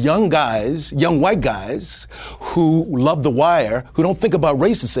of young white guys who love The Wire, who don't think about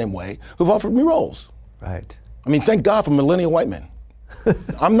race the same way, who've offered me roles. Right. I mean, thank God for millennial white men.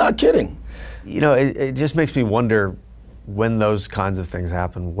 I'm not kidding. It just makes me wonder, when those kinds of things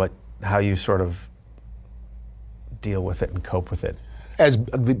happen, how you sort of deal with it and cope with it.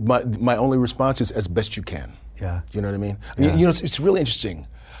 My only response is as best you can. Yeah. You know what I mean? Yeah. It's really interesting.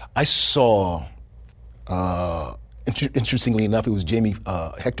 I saw, interestingly enough, it was Jamie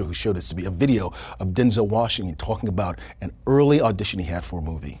Hector who showed us to be a video of Denzel Washington talking about an early audition he had for a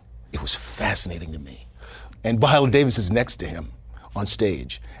movie. It was fascinating to me. And Viola Davis is next to him on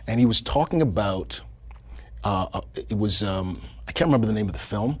stage, and he was talking about, it was, I can't remember the name of the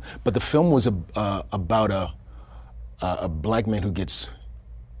film, but the film was about a black man who gets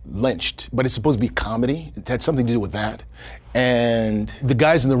lynched, but it's supposed to be a comedy. It had something to do with that. And the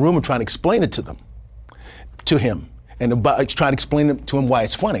guys in the room are trying to explain it to him, and trying to explain to him why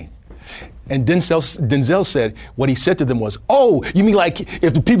it's funny. And Denzel said, what he said to them was, oh, you mean like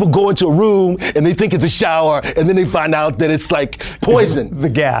if the people go into a room and they think it's a shower and then they find out that it's like poison. The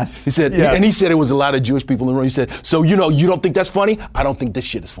gas. He said, and he said it was a lot of Jewish people in the room. He said, so you don't think that's funny? I don't think this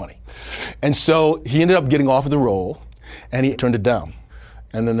shit is funny. And so he ended up getting offered the role, and he turned it down.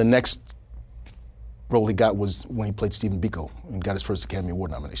 And then the next role he got was when he played Stephen Biko and got his first Academy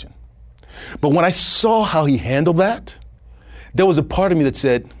Award nomination. But when I saw how he handled that, there was a part of me that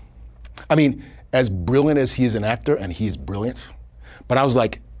said, I mean, as brilliant as he is an actor, and he is brilliant, but I was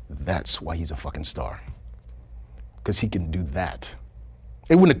like, that's why he's a fucking star. Because he can do that.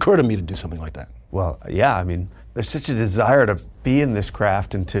 It wouldn't occur to me to do something like that. Well, yeah, I mean, there's such a desire to be in this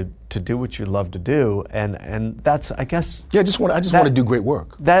craft and to do what you love to do, and that's, I guess... Yeah, I just want to do great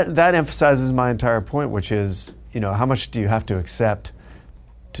work. That emphasizes my entire point, which is, how much do you have to accept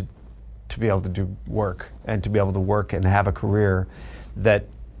to be able to do work, and to be able to work and have a career that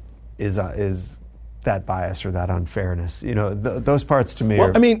is that bias or that unfairness. Those parts to me are...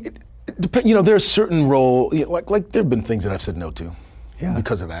 Well, I mean, there are certain roles, like there have been things that I've said no to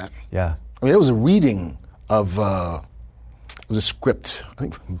because of that. Yeah. I mean, there was a reading of, it was a script, I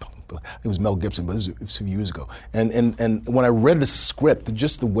think it was Mel Gibson, but it was a few years ago. And when I read the script,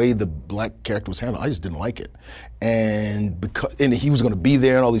 just the way the black character was handled, I just didn't like it. And he was going to be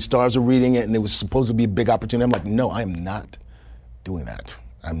there, and all these stars were reading it, and it was supposed to be a big opportunity. I'm like, no, I am not doing that.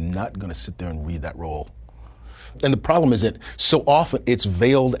 I'm not going to sit there and read that role. And the problem is that so often it's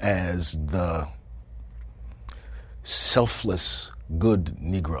veiled as the selfless, good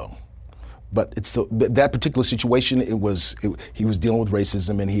Negro. But that particular situation, he was dealing with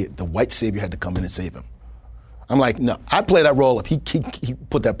racism, and the white savior had to come in and save him. I'm like, no, I'd play that role if he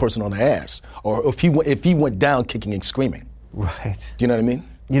put that person on the ass, or if he went down kicking and screaming. Right. Do you know what I mean?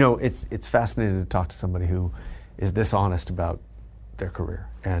 It's fascinating to talk to somebody who is this honest about their career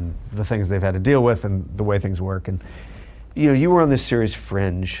and the things they've had to deal with and the way things work. And you were on this series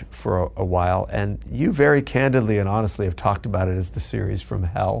Fringe for a while, and you very candidly and honestly have talked about it as the series from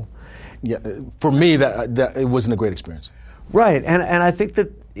hell. Yeah, for me, that it wasn't a great experience. Right, and I think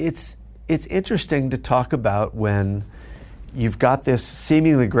that it's interesting to talk about when you've got this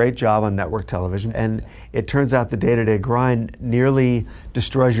seemingly great job on network television, and it turns out the day-to-day grind nearly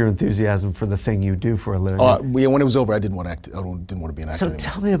destroys your enthusiasm for the thing you do for a living. When it was over, I didn't want to act. I didn't want to be an actor So anymore.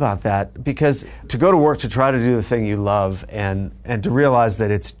 tell me about that, because to go to work to try to do the thing you love, and to realize that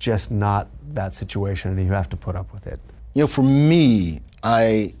it's just not that situation, and you have to put up with it. For me,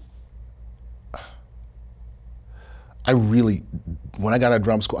 I really, when I got out of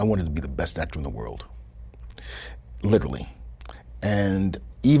drama school, I wanted to be the best actor in the world, literally. And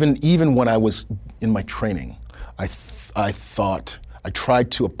even when I was in my training,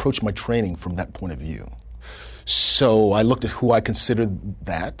 tried to approach my training from that point of view. So I looked at who I considered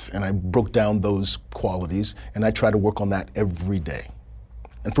that, and I broke down those qualities, and I tried to work on that every day.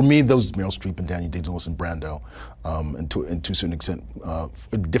 And for me, those Meryl Streep and Daniel Day-Lewis and Brando, and to a certain extent,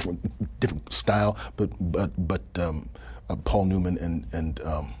 different style, but Paul Newman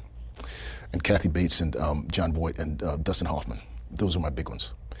and Kathy Bates and Jon Voight and Dustin Hoffman. Those are my big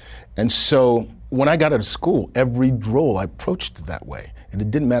ones. And so when I got out of school, every role I approached that way, and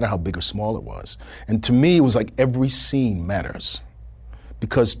it didn't matter how big or small it was. And to me, it was like every scene matters,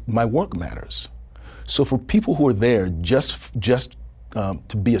 because my work matters. So for people who are there just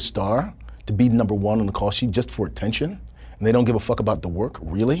to be a star, to be number one on the call sheet just for attention, and they don't give a fuck about the work,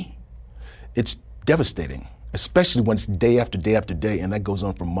 really, it's devastating, especially when it's day after day after day, and that goes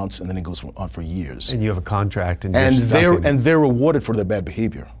on for months, and then it goes on for years. And you have a contract, and they're rewarded for their bad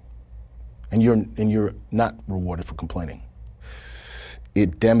behavior, and you're not rewarded for complaining.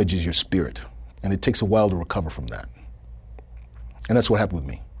 It damages your spirit, and it takes a while to recover from that. And that's what happened with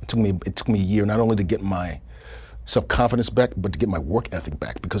me. It took me a year not only to get my self-confidence back, but to get my work ethic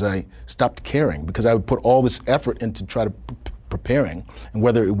back, because I stopped caring, because I would put all this effort into try to preparing, and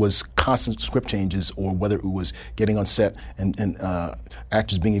whether it was constant script changes or whether it was getting on set and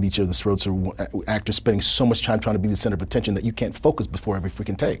actors being at each other's throats, or actors spending so much time trying to be the center of attention that you can't focus before every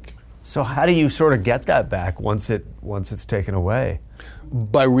freaking take. So how do you sort of get that back once it's taken away?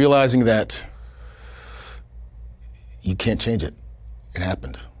 By realizing that you can't change it. It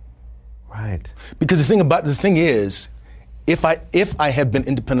happened. Right. Because the thing is, if I had been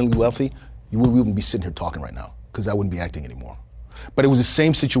independently wealthy, we wouldn't be sitting here talking right now, because I wouldn't be acting anymore. But it was the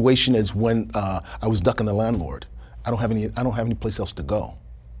same situation as when I was ducking the landlord. I don't have any place else to go.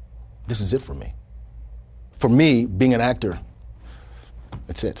 This is it for me. For me, being an actor,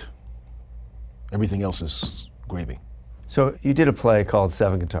 that's it. Everything else is gravy. So you did a play called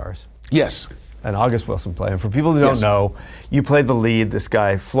Seven Guitars. Yes. An August Wilson play. And for people who don't know, you played the lead, this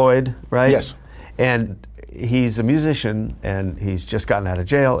guy, Floyd, right? Yes. And he's a musician, and he's just gotten out of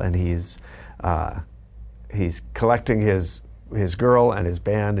jail, and he's collecting his girl and his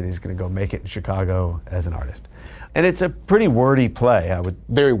band, and he's going to go make it in Chicago as an artist. And it's a pretty wordy play.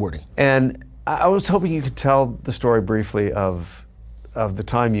 Very wordy. And I was hoping you could tell the story briefly of the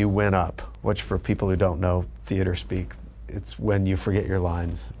time you went up, which for people who don't know theater speak, it's when you forget your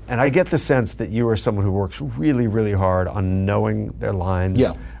lines. And I get the sense that you are someone who works really, really hard on knowing their lines.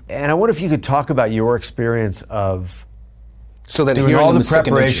 Yeah. And I wonder if you could talk about your experience of so that doing all the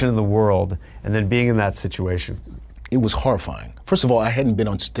preparation in the world and then being in that situation. It was horrifying. First of all, I hadn't been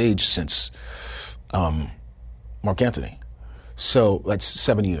on stage since Mark Anthony. So that's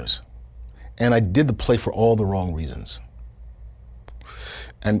 7 years. And I did the play for all the wrong reasons.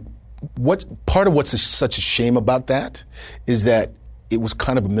 And part of what's such a shame about that is that it was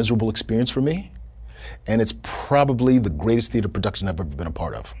kind of a miserable experience for me, and it's probably the greatest theater production I've ever been a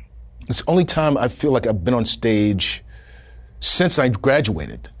part of. It's the only time I feel like I've been on stage since I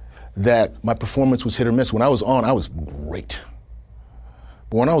graduated that my performance was hit or miss. When I was on, I was great.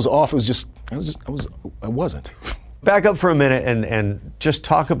 But when I was off, I wasn't. Back up for a minute and just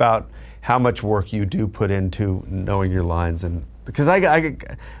talk about how much work you do put into knowing your lines, and because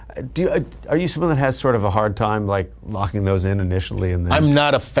are you someone that has sort of a hard time like locking those in initially and then? I'm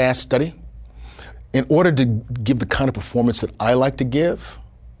not a fast study. In order to give the kind of performance that I like to give,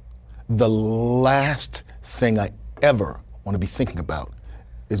 the last thing I ever want to be thinking about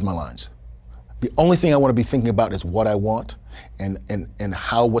is my lines. The only thing I want to be thinking about is what I want and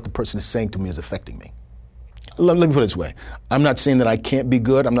how what the person is saying to me is affecting me. Let me put it this way. I'm not saying that I can't be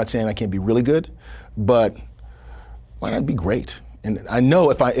good. I'm not saying I can't be really good, but why not be great? And I know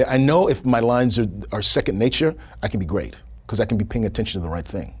if my lines are second nature, I can be great because I can be paying attention to the right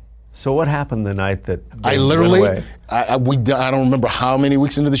thing. So what happened the night that I literally, I don't remember how many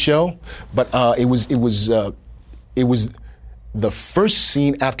weeks into the show, but it was the first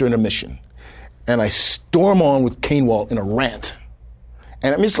scene after an intermission, and I storm on with Canewall in a rant,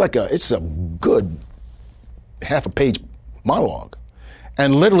 and I mean it's a good half a page monologue,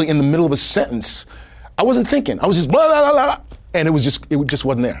 and literally in the middle of a sentence, I wasn't thinking, I was just blah blah blah blah, and it just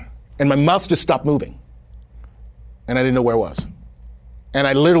wasn't there, and my mouth just stopped moving, and I didn't know where I was. And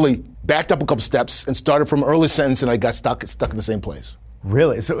I literally backed up a couple steps and started from an early sentence, and I got stuck in the same place.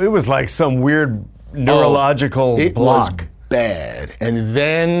 Really? So it was like some weird neurological block. It was bad. And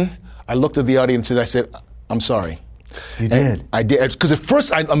then I looked at the audience and I said, I'm sorry. You did? I did. Because at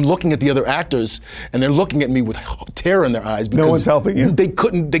first I'm looking at the other actors, and they're looking at me with terror in their eyes. Because no one's helping you? They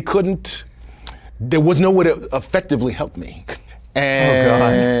couldn't, there was no way to effectively help me.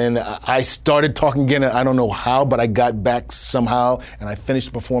 And I started talking again. I don't know how, but I got back somehow, and I finished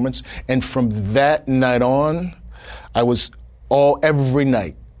the performance. And from that night on, every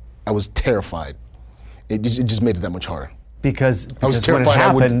night, I was terrified. It just made it that much harder. Because I was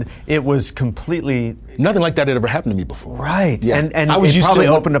terrified when it happened, it was completely... Nothing like that had ever happened to me before. Right. Yeah. And it probably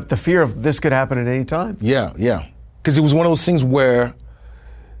opened up the fear of this could happen at any time. Yeah. Because it was one of those things where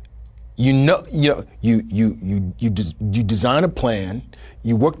you design a plan,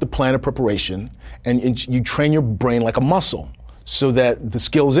 you work the plan of preparation, and you train your brain like a muscle so that the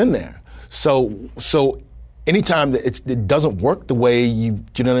skill's in there. So anytime that it doesn't work the way do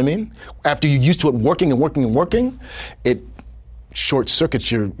you know what I mean? After you're used to it working, it short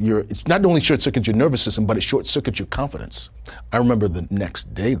circuits it's not only short circuits your nervous system, but it short circuits your confidence. I remember the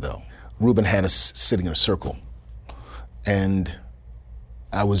next day though, Ruben had us sitting in a circle, and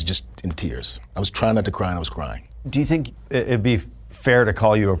I was just in tears. I was trying not to cry, and I was crying. Do you think it'd be fair to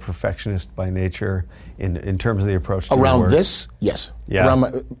call you a perfectionist by nature in terms of the approach to around your work? this? Yes. Yeah.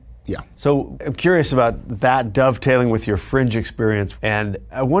 Yeah. So I'm curious about that dovetailing with your Fringe experience, and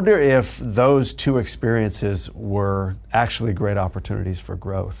I wonder if those two experiences were actually great opportunities for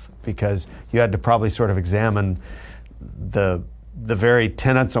growth, because you had to probably sort of examine the very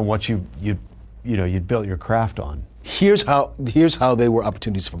tenets on what you'd built your craft on. Here's how they were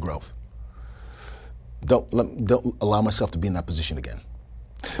opportunities for growth. Don't allow myself to be in that position again.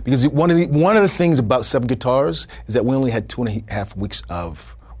 Because one of the things about Seven Guitars is that we only had 2.5 weeks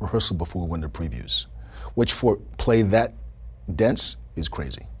of rehearsal before we went to previews, which for play that dense is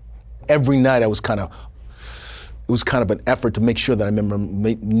crazy. Every night it was kind of an effort to make sure that I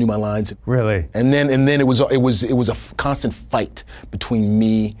knew my lines. Really? And then it was a constant fight between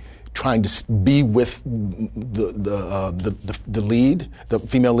me trying to be with the lead, the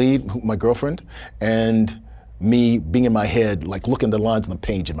female lead, my girlfriend, and me being in my head, like looking at the lines on the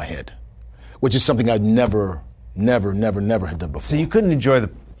page in my head, which is something I'd never had done before. So you couldn't enjoy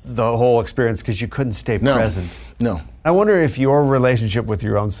the whole experience because you couldn't stay present. No. I wonder if your relationship with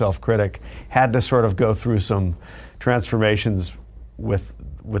your own self-critic had to sort of go through some transformations with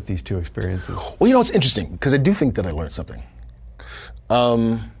these two experiences. Well, it's interesting because I do think that I learned something.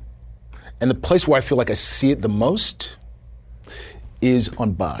 And the place where I feel like I see it the most is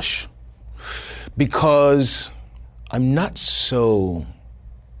on Bosch. Because I'm not so...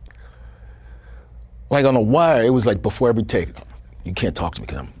 Like on The Wire, it was like before every take, you can't talk to me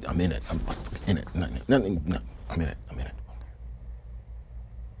because I'm in it. I'm in it. No, I'm in it.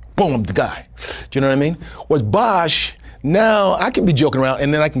 Boom, I'm the guy. Do you know what I mean? Whereas Bosch, now I can be joking around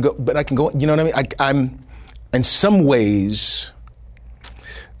and then I can go, you know what I mean? I'm, in some ways,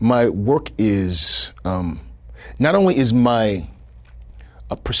 my work is, not only is my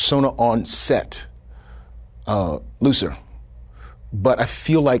persona on set looser, but I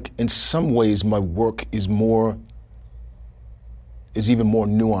feel like in some ways my work is even more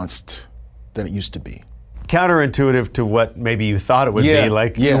nuanced than it used to be. Counterintuitive to what maybe you thought it would be,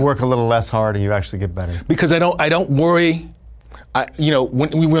 like you work a little less hard and you actually get better. Because I don't worry. When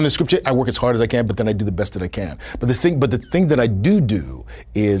we were in the script, I work as hard as I can, but then I do the best that I can. But the thing that I do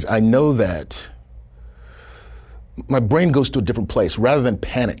is I know that my brain goes to a different place rather than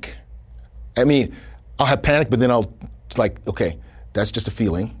panic. I mean, I'll have panic, but then it's like, okay, that's just a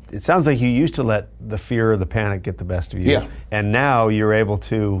feeling. It sounds like you used to let the fear or the panic get the best of you. Yeah. And now you're able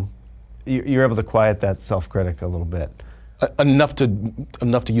to quiet that self-critic a little bit. Enough to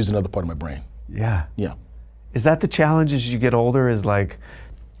use another part of my brain. Yeah. Yeah. Is that the challenge as you get older? Is like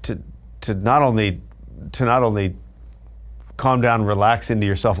to not only calm down, relax into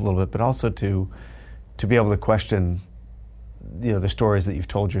yourself a little bit, but also to be able to question, the stories that you've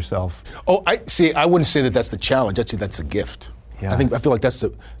told yourself. Oh, I wouldn't say that that's the challenge. I'd say that's a gift. Yeah. I feel like that's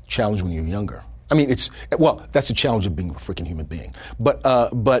the challenge when you're younger. I mean, that's the challenge of being a freaking human being. But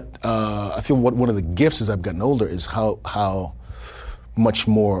I feel one of the gifts as I've gotten older is how much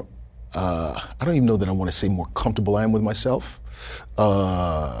more, I don't even know that I want to say more comfortable I am with myself,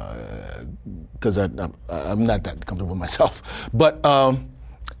 because I'm not that comfortable with myself. But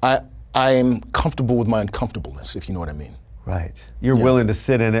I am comfortable with my uncomfortableness, if you know what I mean. Right. You're willing to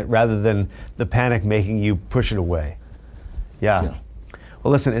sit in it rather than the panic making you push it away. Yeah.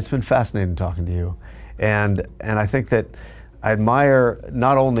 Well, listen, it's been fascinating talking to you. And I think that I admire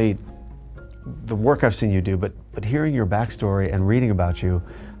not only the work I've seen you do, but hearing your backstory and reading about you.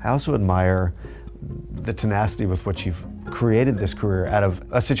 I also admire the tenacity with which you've created this career out of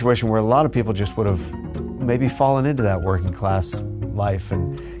a situation where a lot of people just would have maybe fallen into that working class life.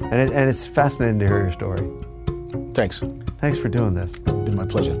 And it's fascinating to hear your story. Thanks. Thanks for doing this. It's been my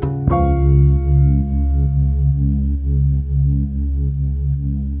pleasure.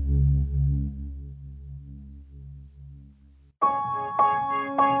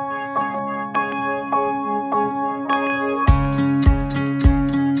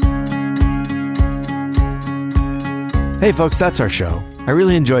 Hey folks, that's our show. I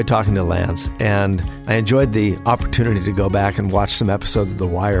really enjoyed talking to Lance, and I enjoyed the opportunity to go back and watch some episodes of The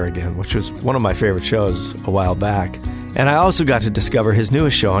Wire again, which was one of my favorite shows a while back. And I also got to discover his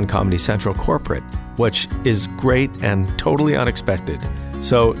newest show on Comedy Central, Corporate, which is great and totally unexpected.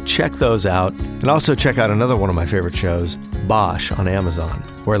 So check those out, and also check out another one of my favorite shows, Bosch, on Amazon,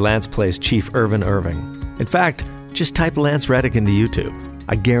 where Lance plays Chief Irvin Irving. In fact, just type Lance Reddick into YouTube.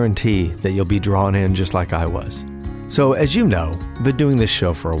 I guarantee that you'll be drawn in just like I was. So as you know, I've been doing this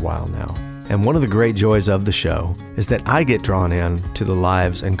show for a while now, and one of the great joys of the show is that I get drawn in to the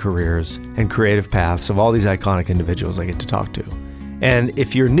lives and careers and creative paths of all these iconic individuals I get to talk to. And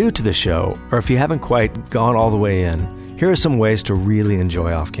if you're new to the show, or if you haven't quite gone all the way in, here are some ways to really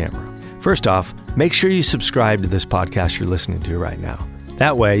enjoy Off Camera. First off, make sure you subscribe to this podcast you're listening to right now.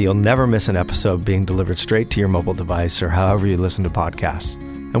 That way, you'll never miss an episode being delivered straight to your mobile device or however you listen to podcasts.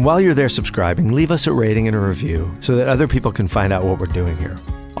 And while you're there subscribing, leave us a rating and a review so that other people can find out what we're doing here.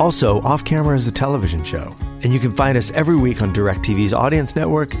 Also, Off Camera is a television show, and you can find us every week on DirecTV's Audience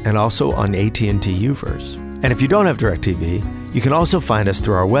Network and also on AT&T UVerse. And if you don't have DirecTV, you can also find us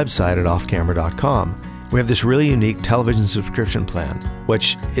through our website at offcamera.com. We have this really unique television subscription plan,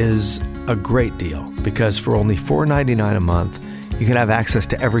 which is a great deal because for only $4.99 a month, you can have access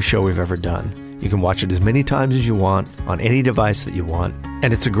to every show we've ever done. You can watch it as many times as you want on any device that you want,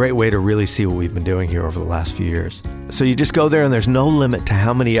 and it's a great way to really see what we've been doing here over the last few years. So you just go there and there's no limit to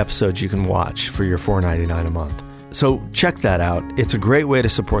how many episodes you can watch for your $4.99 a month. So check that out. It's a great way to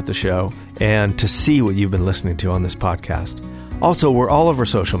support the show and to see what you've been listening to on this podcast. Also, we're all over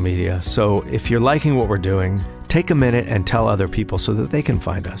social media, so if you're liking what we're doing, take a minute and tell other people so that they can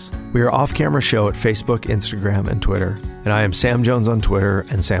find us. We are Off Camera Show at Facebook, Instagram, and Twitter, and I am Sam Jones on Twitter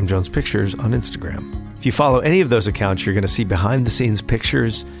and Sam Jones Pictures on Instagram. If you follow any of those accounts, you're going to see behind-the-scenes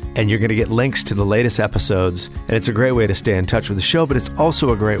pictures, and you're going to get links to the latest episodes, and it's a great way to stay in touch with the show, but it's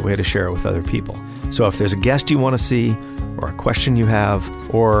also a great way to share it with other people. So if there's a guest you want to see, or a question you have,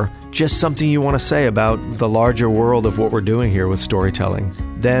 or just something you want to say about the larger world of what we're doing here with storytelling,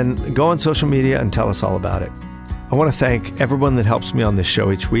 then go on social media and tell us all about it. I want to thank everyone that helps me on this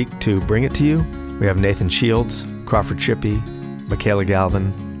show each week to bring it to you. We have Nathan Shields, Crawford Shippey, Michaela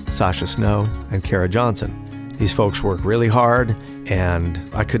Galvin, Sasha Snow, and Kara Johnson. These folks work really hard, and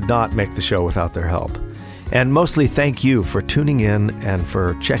I could not make the show without their help. And mostly thank you for tuning in and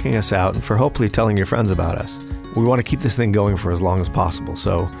for checking us out and for hopefully telling your friends about us. We want to keep this thing going for as long as possible,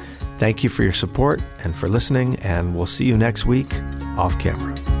 so thank you for your support and for listening, and we'll see you next week off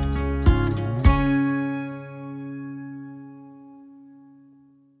camera.